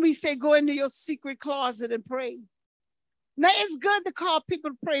 And then we say, go into your secret closet and pray. Now, it's good to call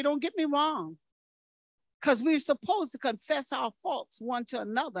people to pray. Don't get me wrong. because we're supposed to confess our faults one to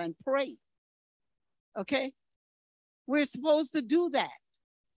another and pray. Okay? We're supposed to do that.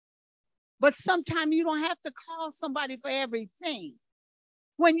 But sometimes you don't have to call somebody for everything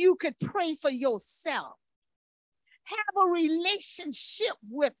when you could pray for yourself. Have a relationship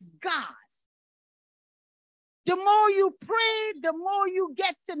with God. The more you pray, the more you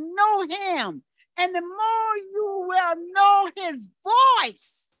get to know him. And the more you will know his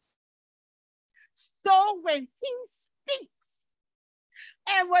voice. So when he speaks,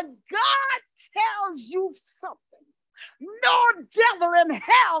 and when God tells you something, no devil in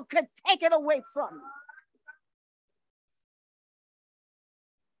hell can take it away from you.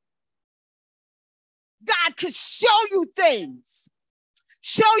 God could show you things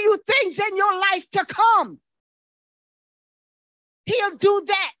in your life to come. He'll do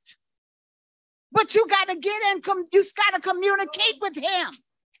that. But you got to get in, you got to communicate with him.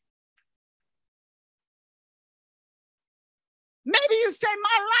 Maybe you say,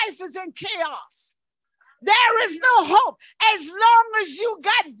 my life is in chaos. There is no hope. As long as you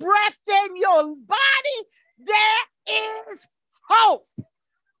got breath in your body, there is hope.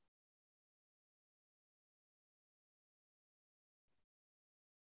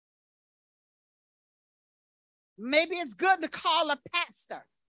 Maybe it's good to call a pastor.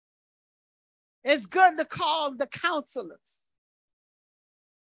 It's good to call the counselors.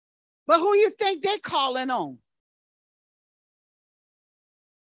 But who you think they're calling on?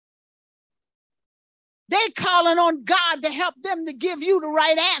 They're calling on God to help them to give you the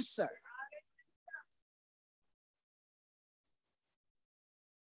right answer.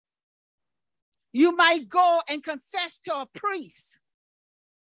 You might go and confess to a priest.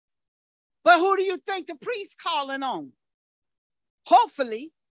 But who do you think the priest calling on?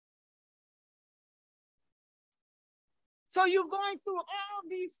 Hopefully. So you're going through all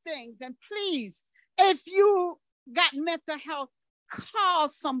these things. And please, if you got mental health, call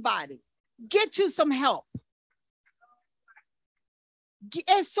somebody. Get you some help.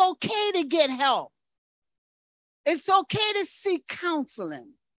 It's okay to get help. It's okay to seek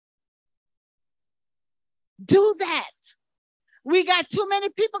counseling. Do that. We got too many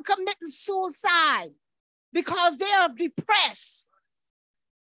people committing suicide because they are depressed.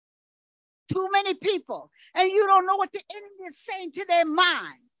 Too many people. And you don't know what the enemy is saying to their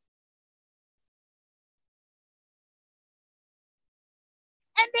mind.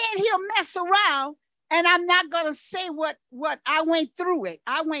 And then he'll mess around. And I'm not going to say what I went through it.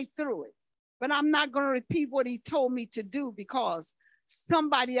 I went through it. But I'm not going to repeat what he told me to do because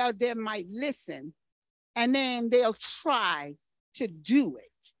somebody out there might listen and then they'll try to do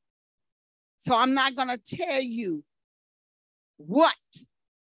it. So I'm not going to tell you what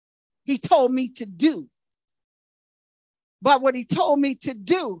he told me to do. But what he told me to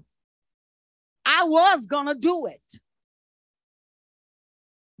do, I was going to do it.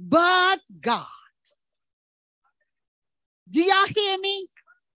 But God. Do y'all hear me?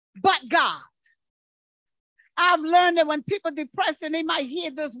 But God. I've learned that when people are depressed and they might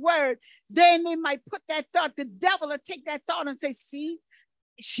hear this word, then they might put that thought, the devil will take that thought and say, see,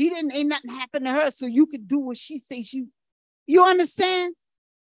 ain't nothing happened to her, so you could do what she says you understand?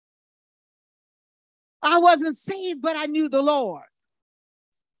 I wasn't saved, but I knew the Lord.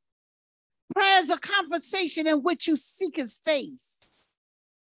 Prayer is a conversation in which you seek his face.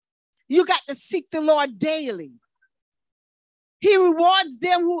 You got to seek the Lord daily. He rewards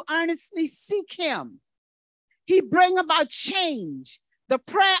them who earnestly seek him. He brings about change. The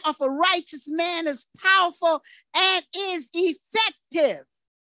prayer of a righteous man is powerful and is effective.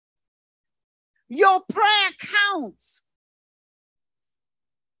 Your prayer counts.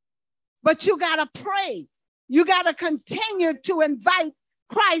 But you got to pray. You got to continue to invite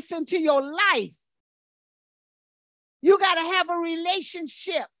Christ into your life. You got to have a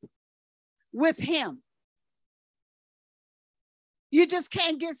relationship with him. You just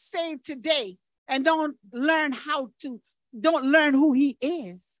can't get saved today and don't learn who he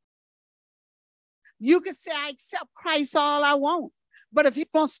is. You can say, I accept Christ all I want. But if you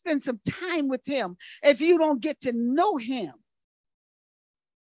don't spend some time with him, if you don't get to know him,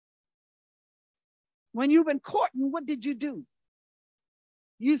 when you've been courting, what did you do?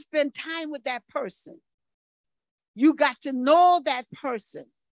 You spend time with that person. You got to know that person.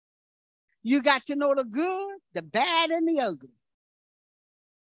 You got to know the good, the bad, and the ugly.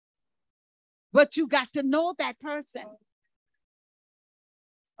 But you got to know that person.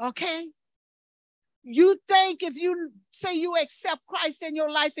 Okay? You think if you say you accept Christ in your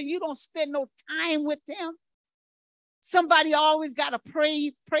life and you don't spend no time with him, somebody always got to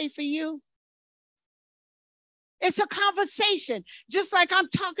pray for you. It's a conversation. Just like I'm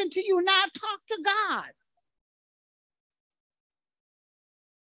talking to you now, talk to God.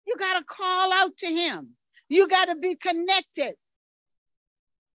 got to call out to him. You got to be connected.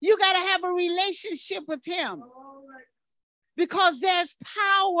 You got to have a relationship with him, because there's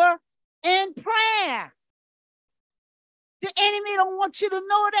power in prayer. The enemy don't want you to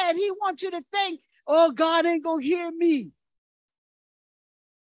know that. He wants you to think, oh, God ain't going to hear me.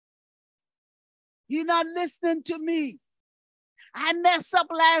 You're not listening to me. I messed up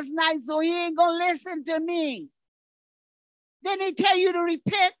last night, so he ain't going to listen to me. Then he tell you to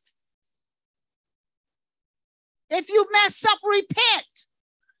repent. If you mess up, repent.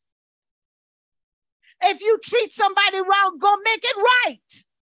 If you treat somebody wrong, go make it right.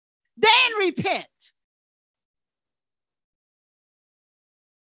 Then repent.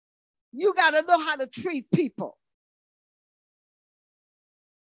 You got to know how to treat people.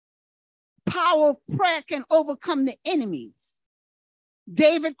 Power of prayer can overcome the enemies.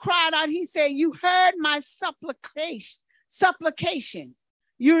 David cried out. He said, you heard my supplication.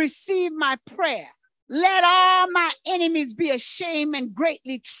 You received my prayer. Let all my enemies be ashamed and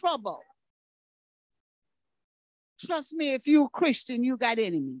greatly troubled. Trust me, if you're a Christian, you got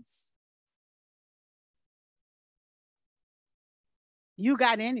enemies. You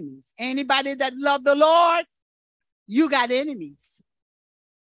got enemies. Anybody that love the Lord, you got enemies.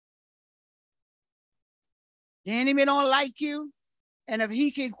 The enemy don't like you. And if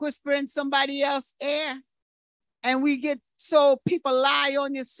he can whisper in somebody else's ear, and we get so people lie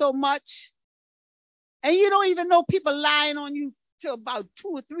on you so much, and you don't even know people lying on you till about 2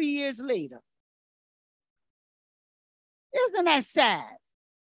 or 3 years later. Isn't that sad?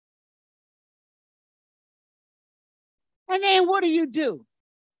 And then what do?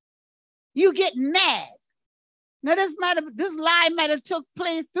 You get mad. Now this lie might have took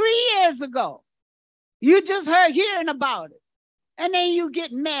place 3 years ago. You just hearing about it. And then you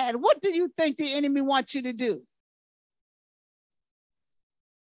get mad. What do you think the enemy wants you to do?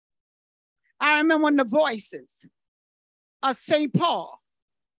 I remember when the Voices of St. Paul,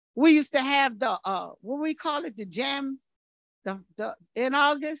 we used to have the, what we call it, the jam, in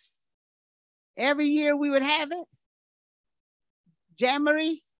August. Every year we would have it.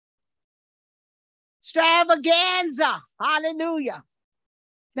 Jamboree. Extravaganza. Hallelujah.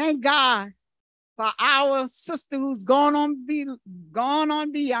 Thank God for our sister who's gone on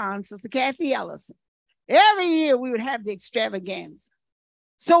beyond, Sister Kathy Ellison. Every year we would have the extravaganza.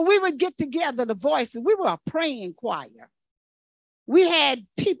 So we would get together, the Voices. We were a praying choir. We had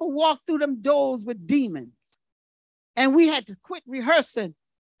people walk through them doors with demons. And we had to quit rehearsing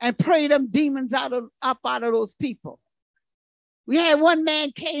and pray them demons up out of those people. We had one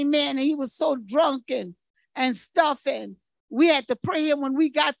man came in and he was so drunk and stuff, and we had to pray him. When we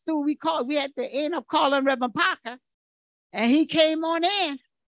got through, we had to end up calling Reverend Parker, and he came on in,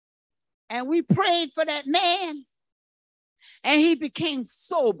 and we prayed for that man, and he became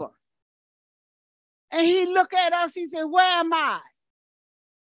sober. And he looked at us, he said, where am I?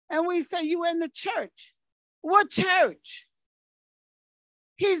 And we said, you in the church. What church?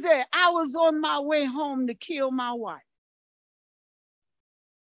 He said, I was on my way home to kill my wife.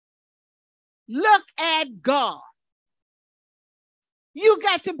 Look at God. You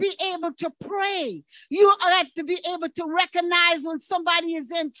got to be able to pray. You got to be able to recognize when somebody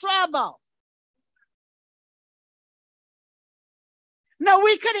is in trouble. No,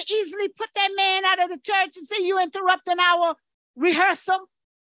 we could have easily put that man out of the church and say, you interrupting our rehearsal.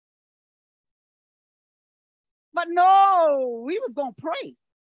 But no, we was going to pray.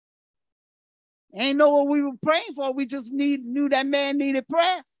 Ain't know what we were praying for. We just knew that man needed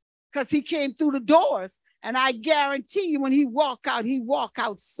prayer because he came through the doors. And I guarantee you when he walk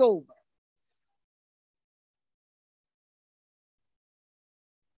out sober.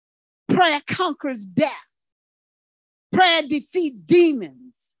 Prayer conquers death. Prayer defeat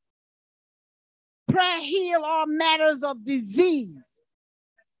demons. Prayer heal all matters of disease.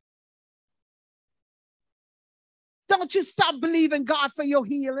 Don't you stop believing God for your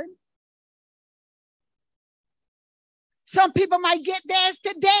healing. Some people might get theirs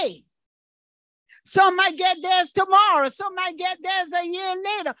today. Some might get theirs tomorrow. Some might get theirs a year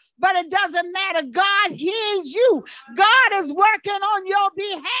later. But it doesn't matter. God hears you. God is working on your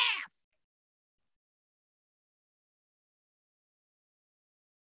behalf.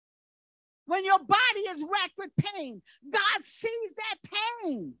 When your body is racked with pain, God sees that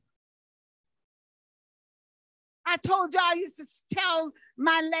pain. I told y'all I used to tell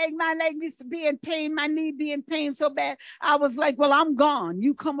my leg used to be in pain, my knee be in pain so bad. I was like, well, I'm gone.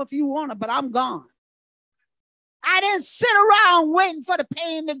 You come if you want to, but I'm gone. I didn't sit around waiting for the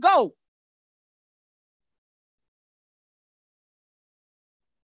pain to go.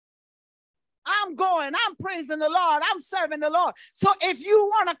 I'm going, I'm praising the Lord, I'm serving the Lord. So if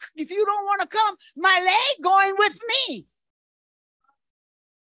you don't want to come, my leg going with me.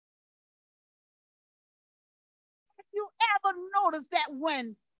 If you ever notice that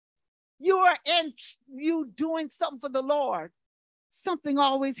when you doing something for the Lord, something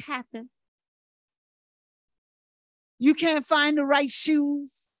always happens. You can't find the right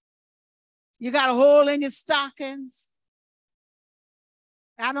shoes. You got a hole in your stockings.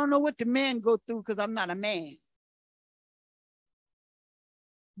 I don't know what the men go through because I'm not a man.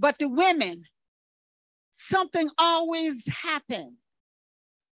 But the women, something always happens.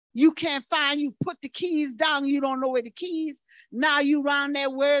 You can't find, you put the keys down, you don't know where the keys. Now you round there,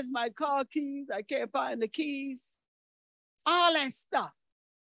 where's my car keys? I can't find the keys. All that stuff.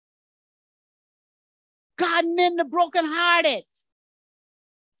 God mend the brokenhearted.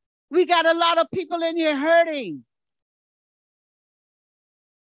 We got a lot of people in here hurting.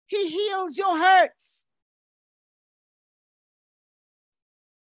 He heals your hurts.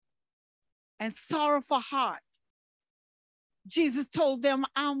 And sorrowful heart. Jesus told them,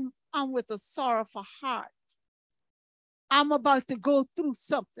 I'm with a sorrowful heart. I'm about to go through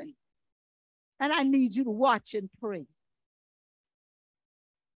something. And I need you to watch and pray.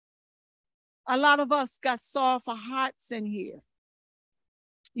 A lot of us got sorrowful hearts in here.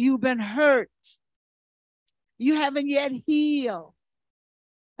 You've been hurt. You haven't yet healed.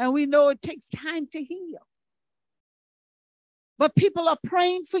 And we know it takes time to heal. But people are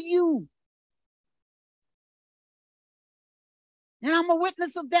praying for you. And I'm a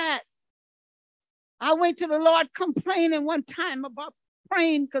witness of that. I went to the Lord complaining one time about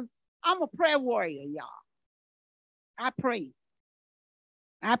praying because I'm a prayer warrior, y'all. I pray.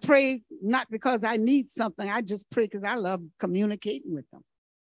 I pray not because I need something. I just pray because I love communicating with him.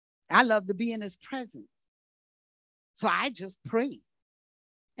 I love to be in his presence. So I just pray.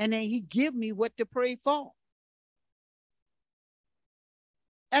 And then he give me what to pray for.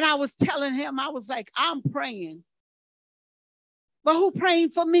 And I was telling him, I was like, I'm praying. But who praying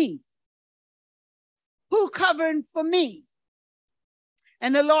for me? Who covering for me?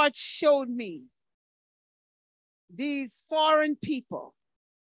 And the Lord showed me these foreign people.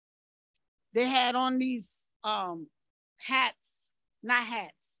 They had on these hats, not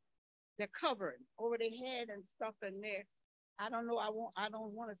hats. They're covered over their head and stuff in there. I don't know, I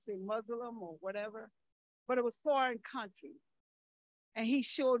don't want to say Muslim or whatever, but it was foreign country. And he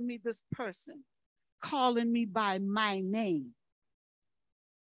showed me this person calling me by my name.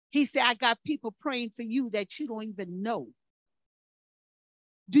 He said, I got people praying for you that you don't even know.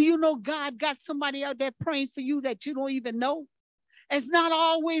 Do you know God got somebody out there praying for you that you don't even know? It's not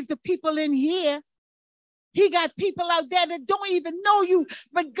always the people in here. He got people out there that don't even know you,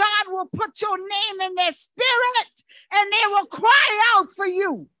 but God will put your name in their spirit and they will cry out for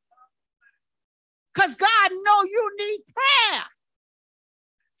you. Because God knows you need prayer.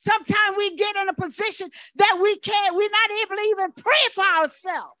 Sometimes we get in a position that we're not able to even pray for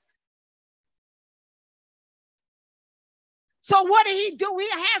ourselves. So what did he do? He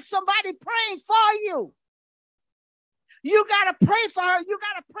had somebody praying for you. You got to pray for her. You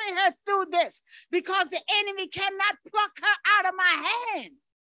got to pray her through this because the enemy cannot pluck her out of my hand.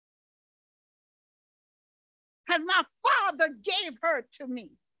 Because my Father gave her to me.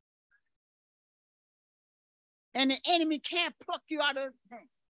 And the enemy can't pluck you out of his hand.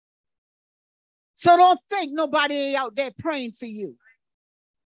 So don't think nobody out there praying for you.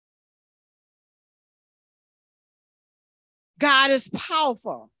 God is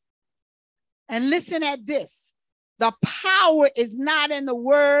powerful. And listen at this. The power is not in the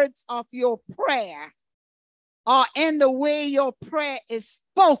words of your prayer or in the way your prayer is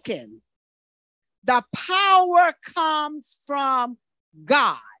spoken. The power comes from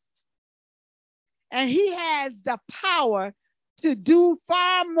God. And he has the power to do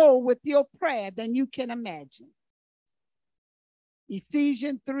far more with your prayer than you can imagine.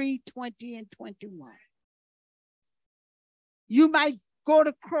 Ephesians 3:20 and 21. You might go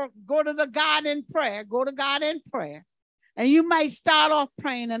to God in prayer, and you might start off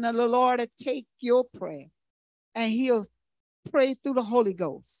praying, and the Lord will take your prayer, and he'll pray through the Holy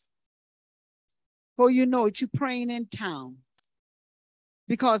Ghost. For you know it, you're praying in tongues,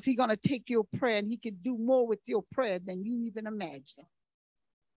 because he's going to take your prayer, and he can do more with your prayer than you even imagine.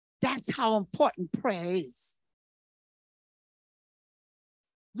 That's how important prayer is.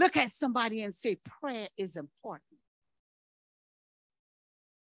 Look at somebody and say, prayer is important.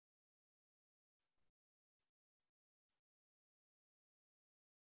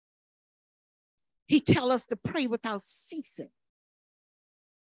 He tells us to pray without ceasing.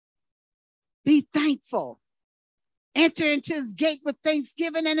 Be thankful. Enter into his gate with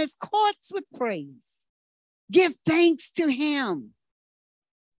thanksgiving and his courts with praise. Give thanks to him.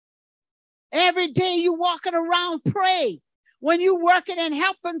 Every day you walking around, pray. When you working and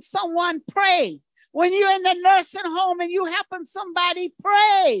helping someone, pray. When you're in the nursing home and you helping somebody,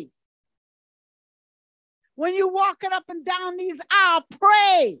 pray. When you walking up and down these aisles,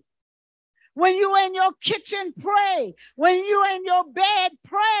 pray. When you in your kitchen, pray. When you in your bed,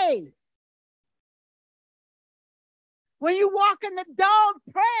 pray. When you walking the dog,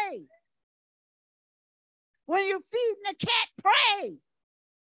 pray. When you're feeding the cat, pray.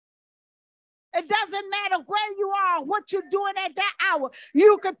 It doesn't matter where you are, what you're doing at that hour.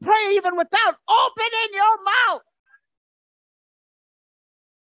 You could pray even without opening your mouth.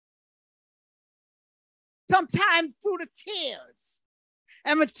 Sometimes through the tears.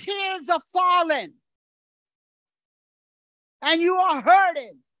 And the tears are falling. And you are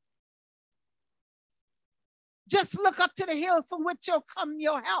hurting. Just look up to the hills from which will come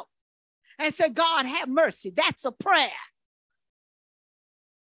your help. And say, God, have mercy. That's a prayer.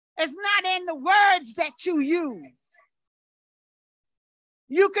 It's not in the words that you use.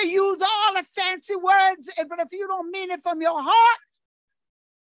 You can use all the fancy words, but if you don't mean it from your heart,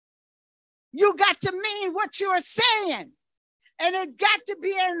 you got to mean what you're saying. And it got to be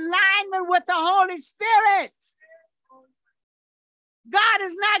in alignment with the Holy Spirit. God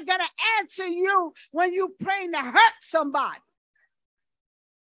is not going to answer you when you're praying to hurt somebody.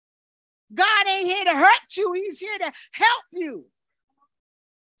 God ain't here to hurt you. He's here to help you.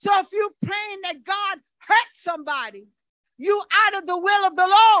 So if you're praying that God hurt somebody, you out of the will of the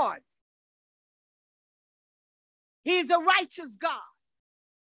Lord. He's a righteous God.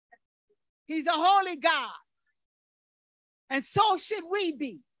 He's a holy God. And so should we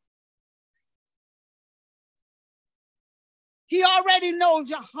be. He already knows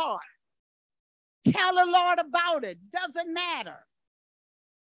your heart. Tell the Lord about it. Doesn't matter.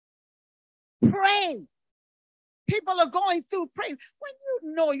 Pray. People are going through. Pray. When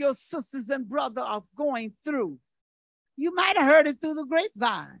you know your sisters and brother are going through, you might have heard it through the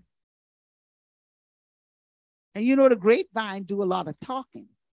grapevine. And you know the grapevine do a lot of talking.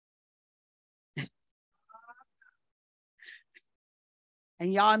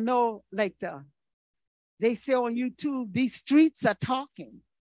 And y'all know, like they say on YouTube, these streets are talking.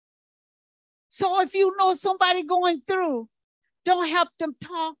 So if you know somebody going through, don't help them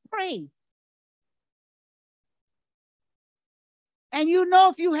talk, pray. And you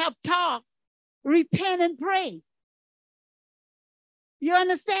know if you help talk, repent and pray. You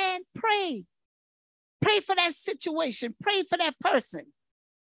understand? Pray. Pray for that situation. Pray for that person.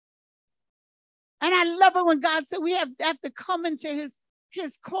 And I love it when God said we have to come into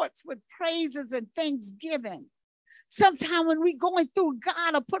his courts with praises and thanksgiving. Sometime when we're going through,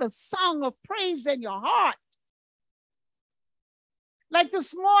 God will put a song of praise in your heart. Like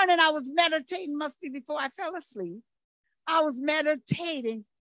this morning, I was meditating, must be before I fell asleep. I was meditating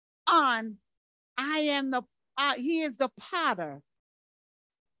on, he is the potter,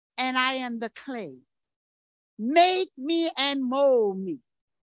 and I am the clay. Make me and mold me.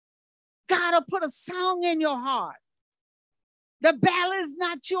 God will put a song in your heart. The battle is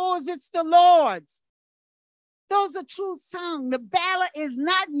not yours, it's the Lord's. Those are true songs. The battle is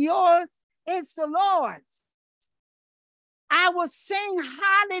not yours, it's the Lord's. I will sing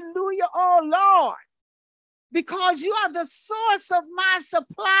hallelujah, oh Lord, because you are the source of my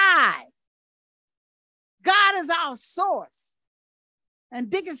supply. God is our source. And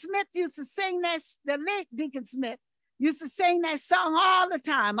Deacon Smith used to sing that, the late Deacon Smith used to sing that song all the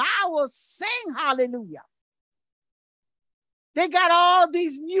time. I will sing hallelujah. They got all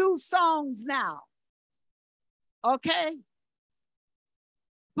these new songs now. Okay?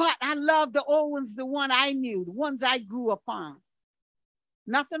 But I love the old ones, the one I knew, the ones I grew up on.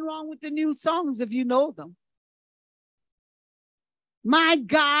 Nothing wrong with the new songs if you know them. My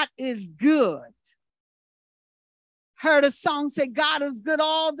God is good. Heard a song say God is good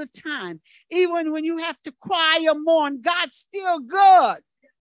all the time. Even when you have to cry or mourn, God's still good.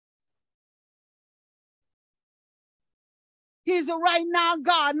 He's a right now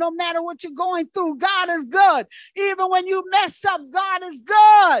God. No matter what you're going through, God is good. Even when you mess up, God is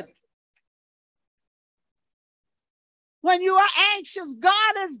good. When you are anxious,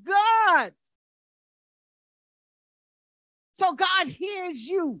 God is good. So God hears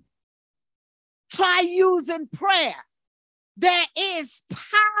you. Try using prayer. There is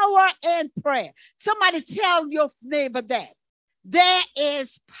power in prayer. Somebody tell your neighbor that. There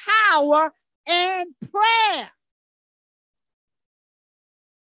is power in prayer.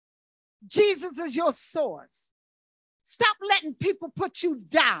 Jesus is your source. Stop letting people put you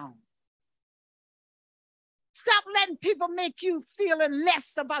down. Stop letting people make you feeling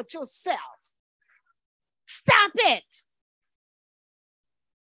less about yourself. Stop it.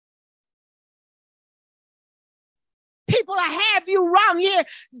 People have you wrong here,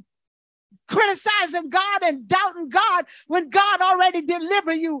 criticizing God and doubting God when God already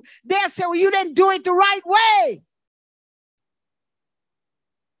delivered you. They'll say, well, you didn't do it the right way.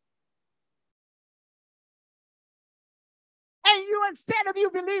 And you, instead of you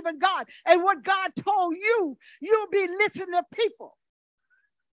believing God and what God told you, you'll be listening to people.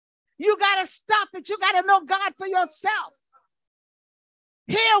 You got to stop it. You got to know God for yourself.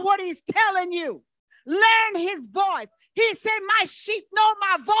 Hear what he's telling you. Learn his voice. He said, my sheep know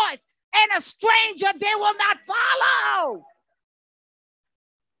my voice, and a stranger they will not follow.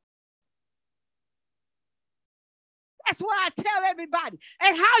 That's what I tell everybody.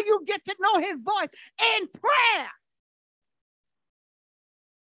 And how you get to know his voice in prayer.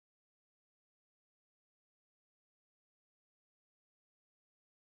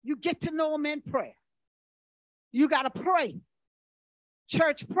 You get to know him in prayer. You got to pray.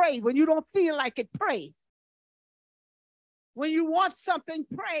 Church, pray. When you don't feel like it, pray. When you want something,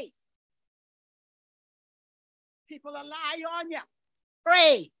 pray. People are lying on you.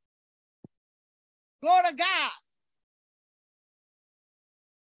 Pray. Go to God.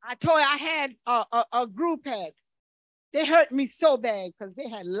 I told you I had a group head. They hurt me so bad because they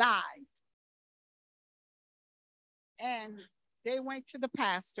had lied. And they went to the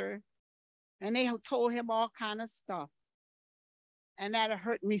pastor and they told him all kind of stuff. And that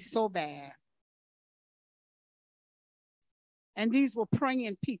hurt me so bad. And these were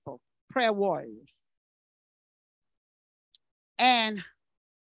praying people, prayer warriors. And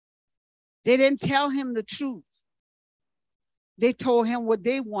they didn't tell him the truth. They told him what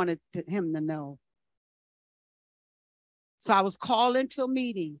they wanted him to know. So I was called into a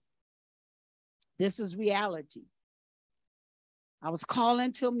meeting. This is reality. I was called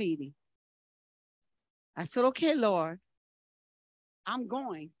into a meeting. I said, okay, Lord, I'm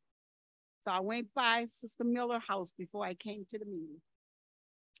going. So I went by Sister Miller's house before I came to the meeting.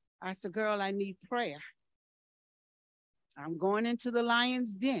 I said, girl, I need prayer. I'm going into the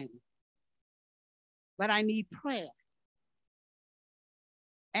lion's den, but I need prayer.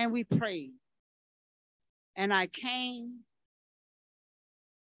 And we prayed. And I came.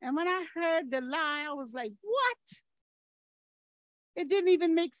 And when I heard the lie, I was like, what? It didn't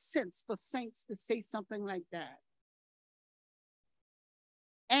even make sense for saints to say something like that.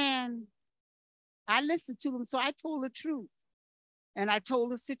 And I listened to them, so I told the truth. And I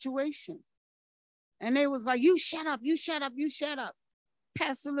told the situation. And they was like, you shut up, you shut up, you shut up.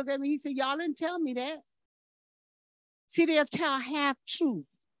 Pastor looked at me, he said, y'all didn't tell me that. See, they'll tell half truth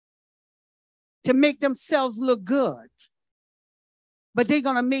to make themselves look good. But they're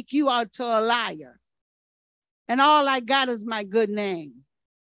going to make you out to a liar. And all I got is my good name.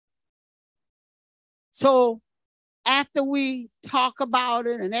 So after we talk about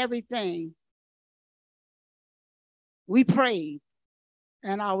it and everything, we prayed.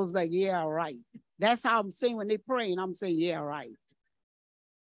 And I was like, yeah, right. That's how I'm saying when they pray, and I'm saying, yeah, right.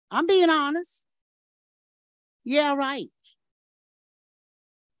 I'm being honest. Yeah, right.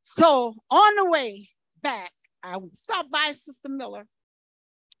 So on the way back, I stopped by Sister Miller.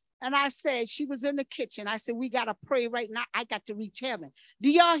 And I said, she was in the kitchen. I said, we got to pray right now. I got to reach heaven. Do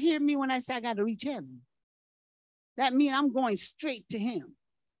y'all hear me when I say I got to reach heaven? That means I'm going straight to him.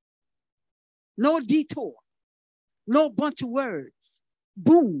 No detour. No bunch of words.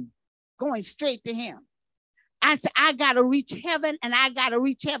 Boom. Going straight to him. I said, I got to reach heaven, and I got to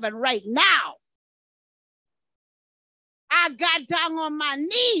reach heaven right now. I got down on my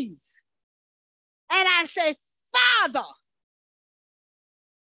knees. And I said, Father.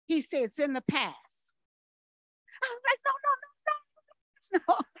 He said, it's in the past. I was like,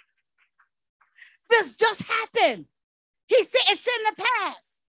 no. This just happened. He said, it's in the past.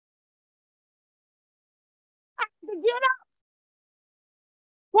 I had to get up.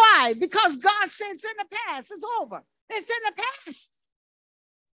 Why? Because God said it's in the past. It's over. It's in the past.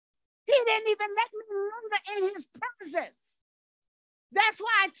 He didn't even let me linger in his presence. That's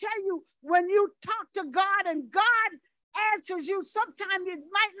why I tell you, when you talk to God and God answers you, sometimes it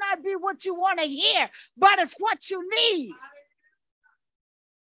might not be what you want to hear, but it's what you need.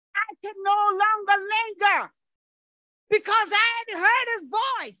 I can no longer linger because I had heard his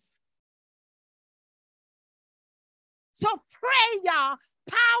voice. So pray, y'all,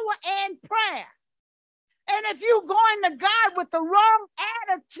 power and prayer. And if you're going to God with the wrong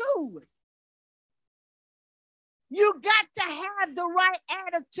attitude, you got to have the right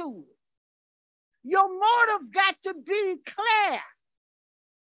attitude. Your motive got to be clear.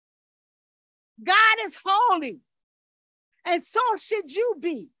 God is holy, and so should you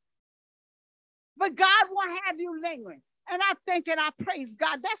be. But God won't have you lingering. And I think and I praise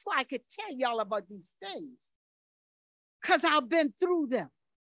God. That's why I could tell y'all about these things, because I've been through them.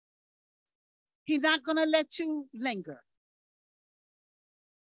 He's not going to let you linger.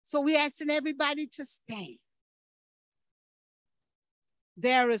 So we're asking everybody to stand.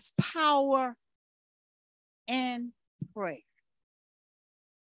 There is power in prayer.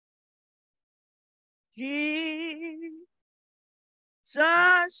 Jesus,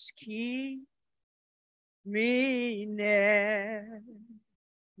 keep me near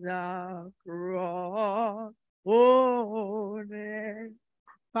the cross. Oh,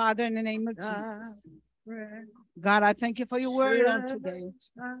 Father, in the name of Jesus, God, I thank you for your word on today.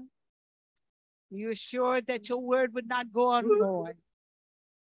 You assured that your word would not go unvoid,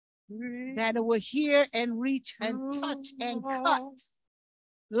 that it will hear and reach and touch and cut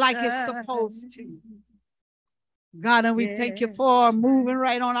like it's supposed to. God, and we thank you for moving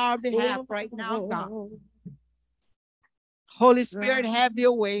right on our behalf right now, God. Holy Spirit, have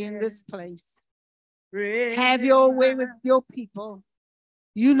your way in this place. Have your way with your people.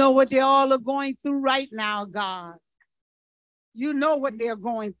 You know what they all are going through right now, God. You know what they're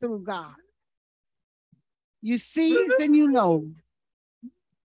going through, God. You see and you know.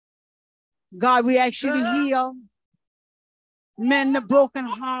 God, we ask you to heal, mend the broken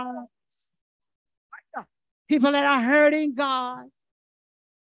hearts, people that are hurting, God.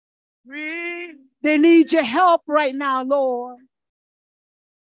 They need your help right now, Lord.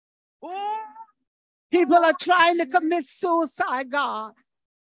 People are trying to commit suicide, God.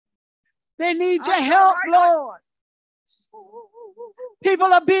 They need your help, Lord.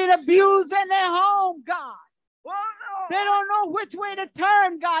 People are being abused in their home, God. They don't know which way to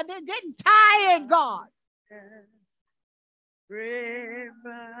turn, God. They're getting tired, God.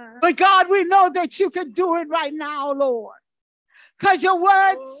 But God, we know that you can do it right now, Lord, because your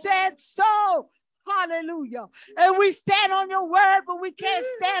word said so. Hallelujah. And we stand on your word, but we can't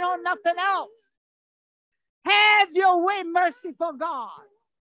stand on nothing else. Have your way, merciful God.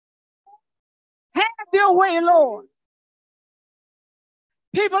 Have your way, Lord.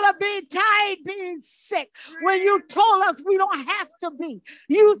 People are being tired, being sick. When you told us we don't have to be.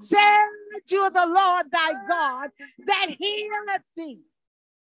 You said you're the Lord thy God that healeth thee.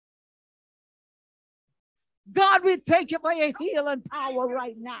 God, we thank you for your healing power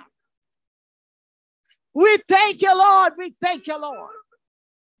right now. We thank you, Lord. We thank you, Lord.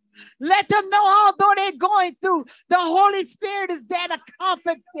 Let them know, although they're going through, the Holy Spirit is there to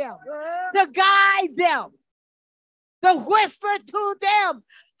comfort them, to guide them, to whisper to them,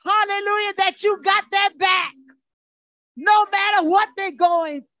 hallelujah, that you got their back, no matter what they're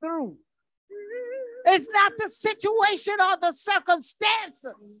going through. It's not the situation or the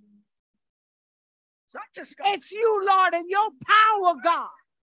circumstances. It's you, Lord, and your power, God.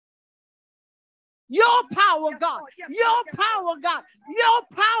 Your power, God. Your power, God. Your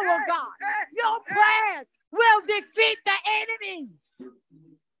power, God. Your prayers will defeat the enemies.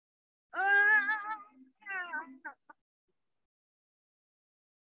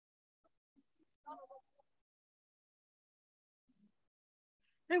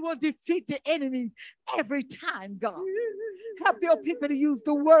 It will defeat the enemy every time, God. Help your people to use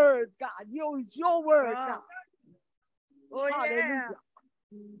the word, God. Use your word, God. Hallelujah.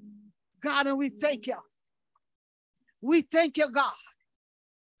 God, and we thank you. We thank you, God.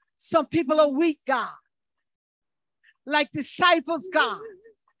 Some people are weak, God. Like disciples, God.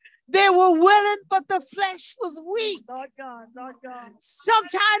 They were willing, but the flesh was weak. Lord God, Lord God.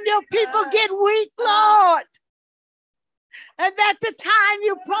 Sometimes your people get weak, Lord. And at the time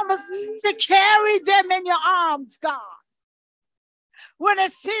you promised to carry them in your arms, God. When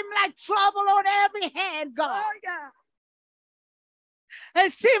it seemed like trouble on every hand, God. Oh, yeah.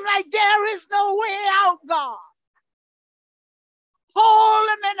 It seemed like there is no way out, God. Hold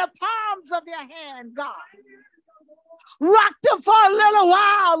them in the palms of your hand, God. Rock them for a little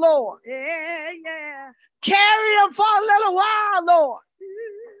while, Lord. Yeah, yeah. Carry them for a little while, Lord.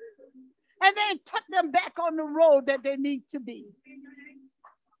 And then put them back on the road that they need to be.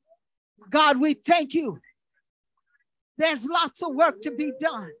 God, we thank you. There's lots of work to be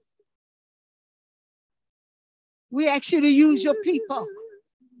done. We ask you to use your people.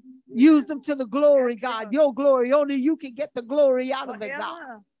 Use them to the glory, God. Your glory. Only you can get the glory out of it,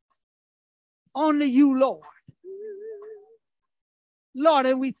 God. Only you, Lord. Lord,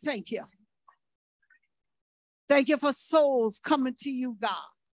 and we thank you. Thank you for souls coming to you, God.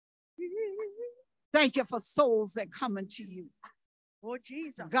 Thank you for souls that coming to you. Oh,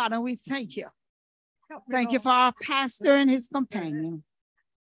 Jesus. God, and we thank you. Help me, Thank you Lord. for our pastor and his companion.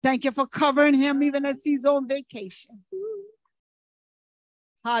 Thank you for covering him even as he's on vacation.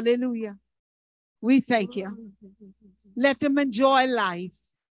 Hallelujah. We thank you. Let them enjoy life.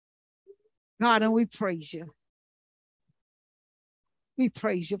 God, and we praise you. We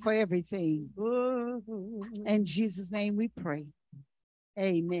praise you for everything. In Jesus' name we pray.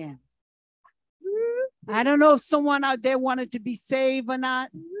 Amen. I don't know if someone out there wanted to be saved or not.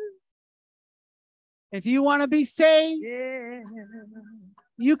 If you want to be saved,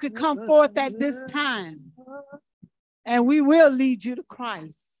 you could come forth at this time, and we will lead you to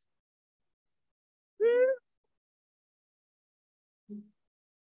Christ.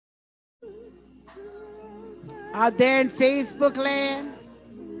 Out there in Facebook land,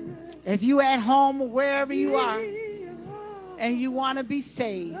 if you at home or wherever you are, and you want to be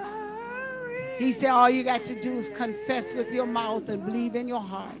saved, he said all you got to do is confess with your mouth and believe in your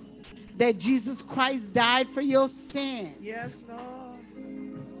heart that Jesus Christ died for your sins. Yes, Lord.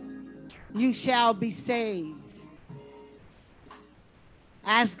 You shall be saved.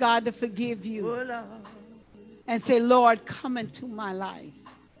 Ask God to forgive you. Oh, Lord. And say, Lord, come into my life.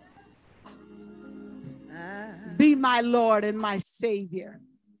 Be my Lord and my Savior.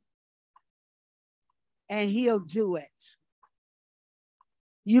 And he'll do it.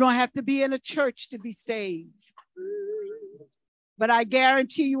 You don't have to be in a church to be saved. But I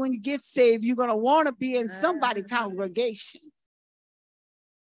guarantee you when you get saved, you're going to want to be in somebody's congregation.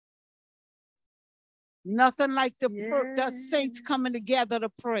 Nothing like the saints coming together to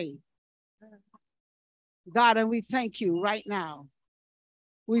pray. God, and we thank you right now.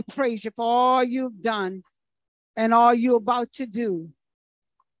 We praise you for all you've done and all you're about to do.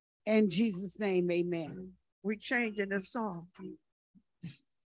 In Jesus' name, amen. We're changing the song.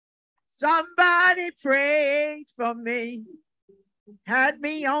 Somebody prayed for me, had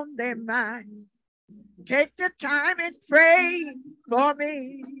me on their mind. Take the time and pray for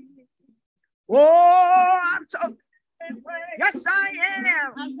me. Oh, I'm so glad they prayed. Yes, I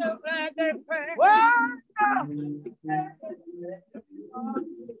am. I'm so glad they prayed.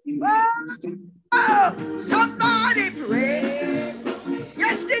 Oh, somebody prayed.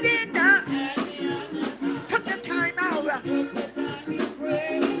 Yes, they did. Took the time out.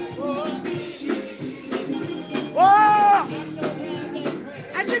 Oh,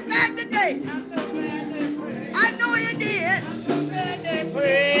 I'm so glad today. I know you did. They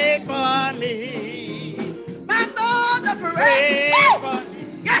prayed for me. My mother prayed. For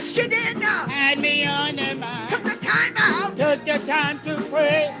me. Yes, she did now. Had me on their mind. Took the time out. Took the time to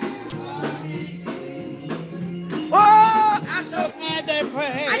pray. Oh, I'm so Glad they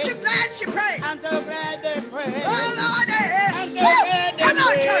prayed. I'm so glad she prayed. I'm so glad they prayed. Oh, Lord, I'm so glad they come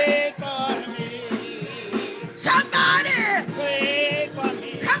on, church. prayed for me. Somebody Prayed for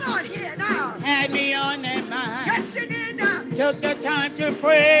me. come on here now. Had me on their mind. Yes, she did now. Took the time to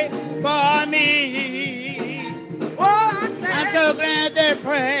pray for me. Oh, I'm glad. I'm so glad they I'm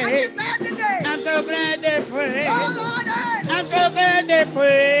prayed. so glad today. I'm so glad they prayed. Oh, Lord, I'm so glad they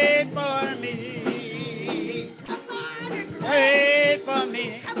prayed for me. somebody Prayed prayed. for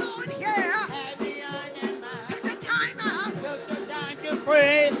me. Come on here. Had me on their mind. Took the time out. Took the time to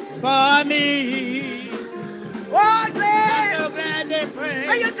pray for me. Oh, I'm glad. so glad they Are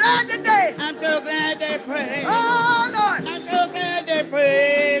prayed. you glad today? I'm so glad they prayed. Oh, Lord. I'm so glad they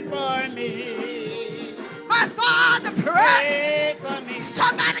prayed for me. My father prayed. Prayed for me.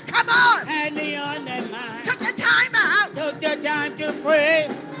 Somebody come on. Had me on their mind. Took the time out. Took the time to pray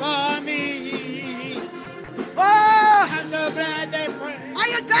for me. Oh, I'm so glad they prayed. are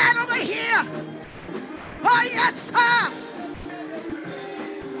you glad over here? Oh, yes, sir.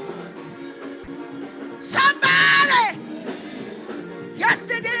 Somebody. Yes,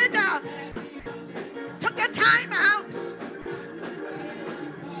 they did now. Took the time out.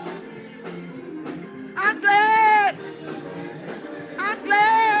 I'm glad. I'm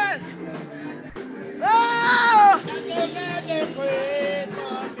glad. Oh, I'm so glad they prayed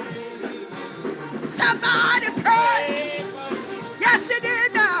for me. somebody prayed. Prayed for me. Yes, they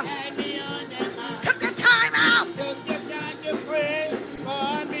did now. Had me on their mind. Took the time out. Took the time to pray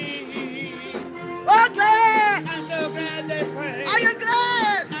for me. Oh, glad. I'm so glad they prayed. Are you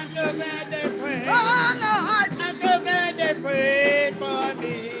glad? I'm so glad they prayed. Oh, Lord. I'm so glad they prayed for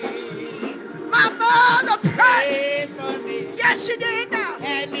me. My mother prayed. Prayed for me. Yes, she did now.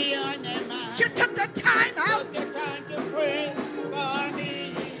 Had me on their mind. She took the time out. Took the time to pray for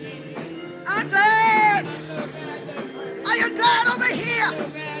me. I'm glad. I'm so glad they prayed. Are you glad over here? I'm so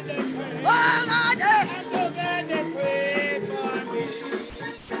glad they prayed. Oh, Lord. I'm so glad they prayed for me.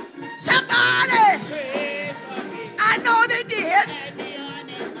 Somebody. Prayed for me. I know they did. Had me on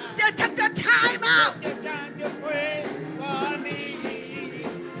their mind. They took the time out. Took the time to pray for me.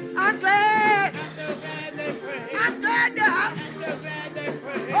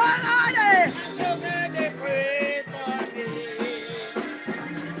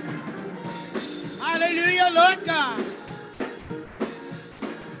 Hallelujah, Lord God.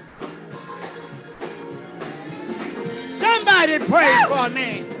 Somebody pray for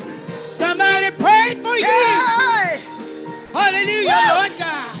me. Somebody pray for you. Hey! Hallelujah, Woo! Lord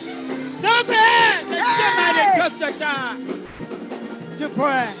God. So glad that Hey! somebody took the time to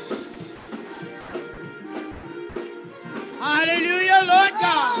pray. Hallelujah, Lord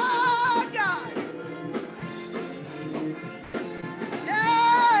God. Oh, God.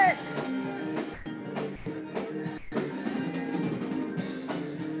 Hey!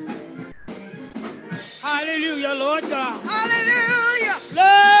 Hallelujah, Lord God. Hallelujah.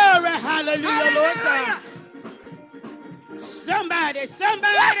 Glory, hallelujah, Lord Hallelujah. God. Somebody.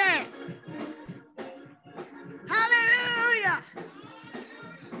 Hallelujah.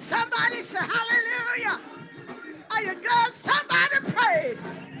 Somebody say hallelujah. Are you glad somebody prayed?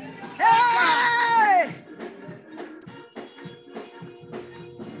 Hey!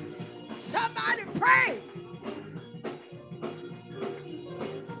 Somebody prayed.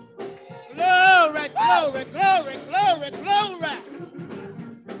 Glory.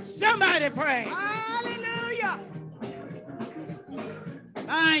 Somebody pray. Hallelujah.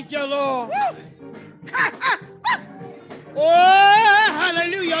 Thank you, Lord. Woo! Oh,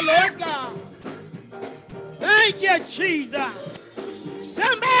 hallelujah, Lord God. Thank you, Jesus.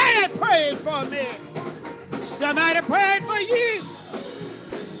 Somebody prayed for me. Somebody prayed for you.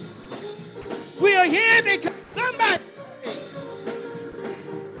 We are here because somebody prayed.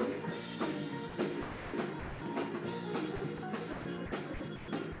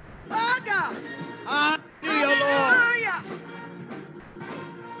 Oh, God. Hallelujah, Lord. Hallelujah.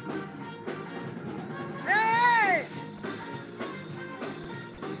 Hey!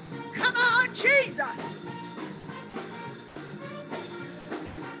 Come on, Jesus.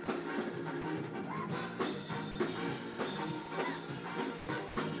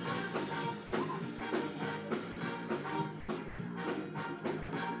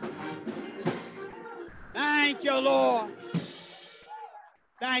 Thank you, Lord.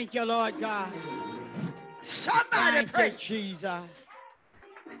 Thank you, Lord God. Somebody Thank you, pray. Jesus.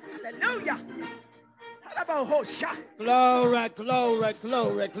 Hallelujah.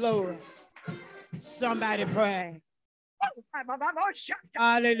 Hallelujah. Glory. Somebody pray.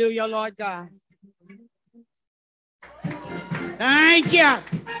 Hallelujah, Lord God. Thank you.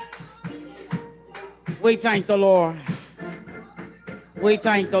 We thank the Lord. We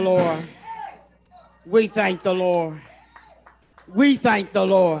thank the Lord. We thank the Lord. We thank the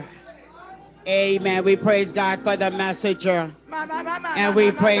Lord. Amen. We praise God for the messenger. And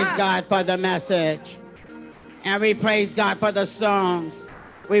we praise God for the message. And we praise God for the songs.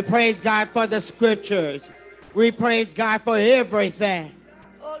 We praise God for the scriptures. We praise God for everything.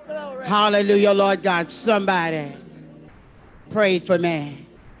 Oh, glory. Hallelujah, Lord God. Somebody prayed for me.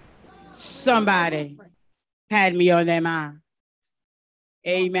 Somebody had me on their mind.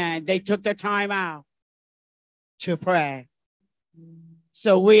 Amen. They took the time out to pray.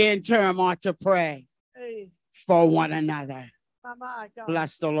 So we in turn want to pray Hey, for one another. my God.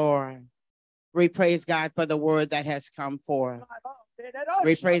 Bless the Lord. We praise God for the word that has come forth.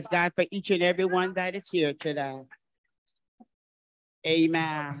 We praise God for each and every one that is here today.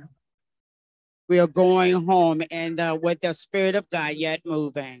 Amen. We are going home and with the Spirit of God yet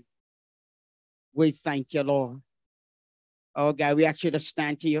moving. We thank you, Lord. Oh, God, we ask you to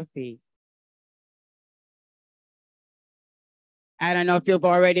stand to your feet. I don't know if you've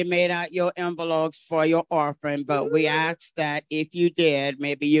already made out your envelopes for your offering, but we ask that if you did,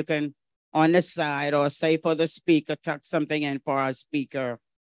 maybe you can on the side or say for the speaker, tuck something in for our speaker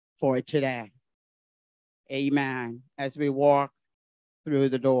for today. Amen. As we walk through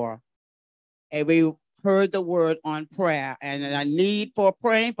the door. And we heard the word on prayer and a need for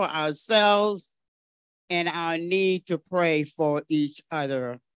praying for ourselves and our need to pray for each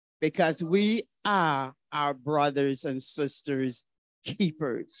other because we are our brothers and sisters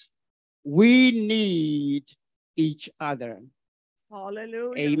keepers. We need each other.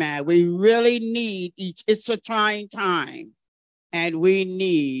 Hallelujah. Amen. We really need each. It's a trying time and we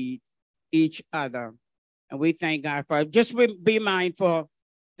need each other. And we thank God for it. Just be mindful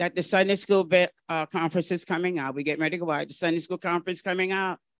that the Sunday school conference is coming out. We're getting ready to go out. The Sunday school conference coming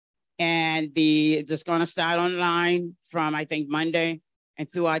out. And it's going to start online from, I think, Monday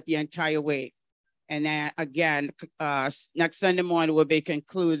and throughout the entire week. And then again, next Sunday morning will be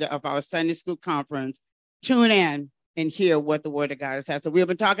concluded of our Sunday school conference. Tune in and hear what the word of God has said. So we've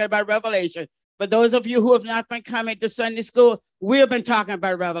been talking about Revelation. For those of you who have not been coming to Sunday school, we've been talking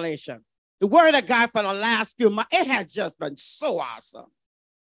about Revelation. The word of God for the last few months, it has just been so awesome.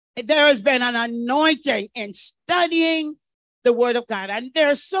 There has been an anointing in studying the word of God, and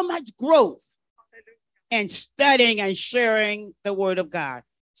there's so much growth and studying and sharing the word of God.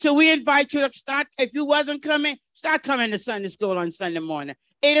 So we invite you to start, if you wasn't coming, start coming to Sunday school on Sunday morning.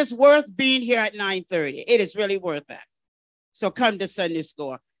 It is worth being here at 9:30. It is really worth it. So come to Sunday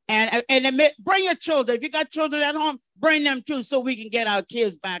school. And bring your children. If you got children at home, bring them too, so we can get our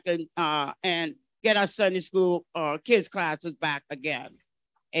kids back and get our Sunday school kids classes back again.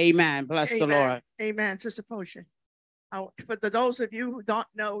 Amen. Bless the Lord. Amen. Sister Portia. For those of you who don't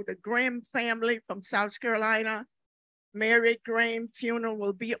know, the Graham family from South Carolina, Mary Graham funeral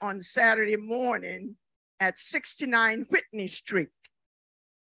will be on Saturday morning at 69 Whitney Street.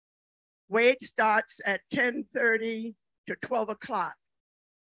 Wait starts at 10:30 to 12 o'clock.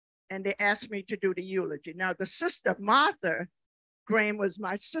 And they asked me to do the eulogy. Now, the sister, Martha Graham, was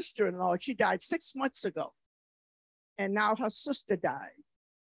my sister-in-law. She died 6 months ago. And now her sister died.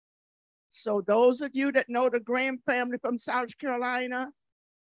 So those of you that know the Graham family from South Carolina,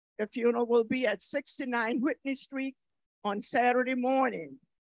 the funeral will be at 69 Whitney Street on Saturday morning.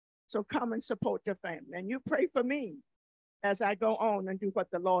 So come and support the family. And you pray for me as I go on and do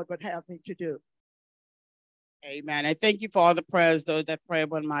what the Lord would have me to do. Amen. I thank you for all the prayers, though, that prayer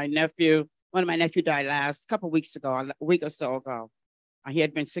when my nephew died a couple of weeks ago, a week or so ago. He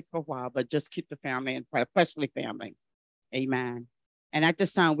had been sick for a while, but just keep the family in prayer, especially family. Amen. And at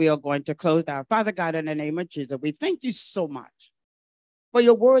this time, we are going to close out. Father God, in the name of Jesus, we thank you so much for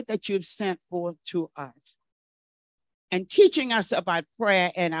your word that you've sent forth to us and teaching us about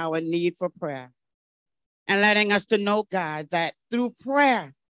prayer and our need for prayer, and letting us to know, God, that through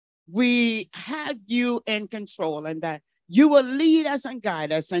prayer, we have you in control, and that you will lead us and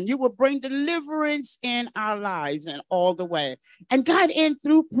guide us, and you will bring deliverance in our lives and all the way. And God, in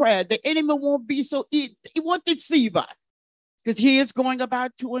through prayer, the enemy won't be so, he won't deceive us, because he is going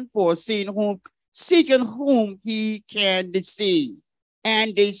about to and fro, seeking whom he can deceive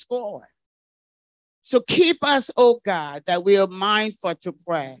and destroy. So keep us, oh God, that we are mindful to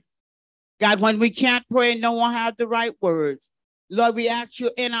pray. God, when we can't pray, no one has the right words. Lord, we ask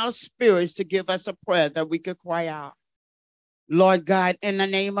you in our spirits to give us a prayer that we could cry out. Lord God, in the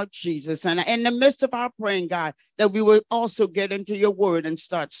name of Jesus, and in the midst of our praying, God, that we will also get into your word and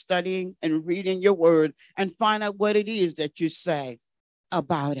start studying and reading your word and find out what it is that you say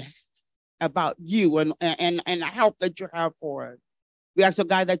about it, about you and the help that you have for us. We ask, oh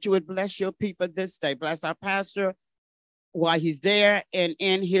God, that you would bless your people this day. Bless our pastor while he's there and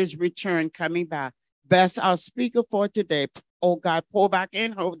in his return coming back. Bless our speaker for today. Oh God, pour back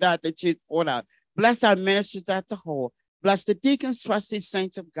in her that she's poured out. Bless our ministers as a whole. Bless the deacons, trustees,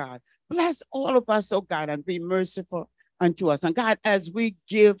 saints of God. Bless all of us, oh God, and be merciful unto us. And God, as we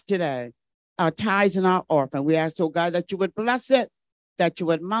give today our tithes and our offering, we ask, oh God, that you would bless it, that you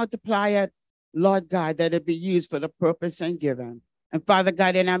would multiply it, Lord God, that it be used for the purpose and given. And Father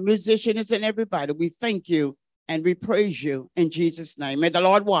God, and our musicians and everybody, we thank you and we praise you in Jesus' name. May the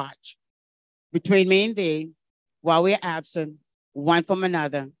Lord watch between me and thee while we're absent, one from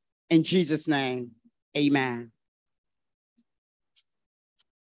another. In Jesus' name, amen.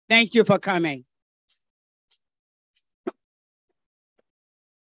 Thank you for coming.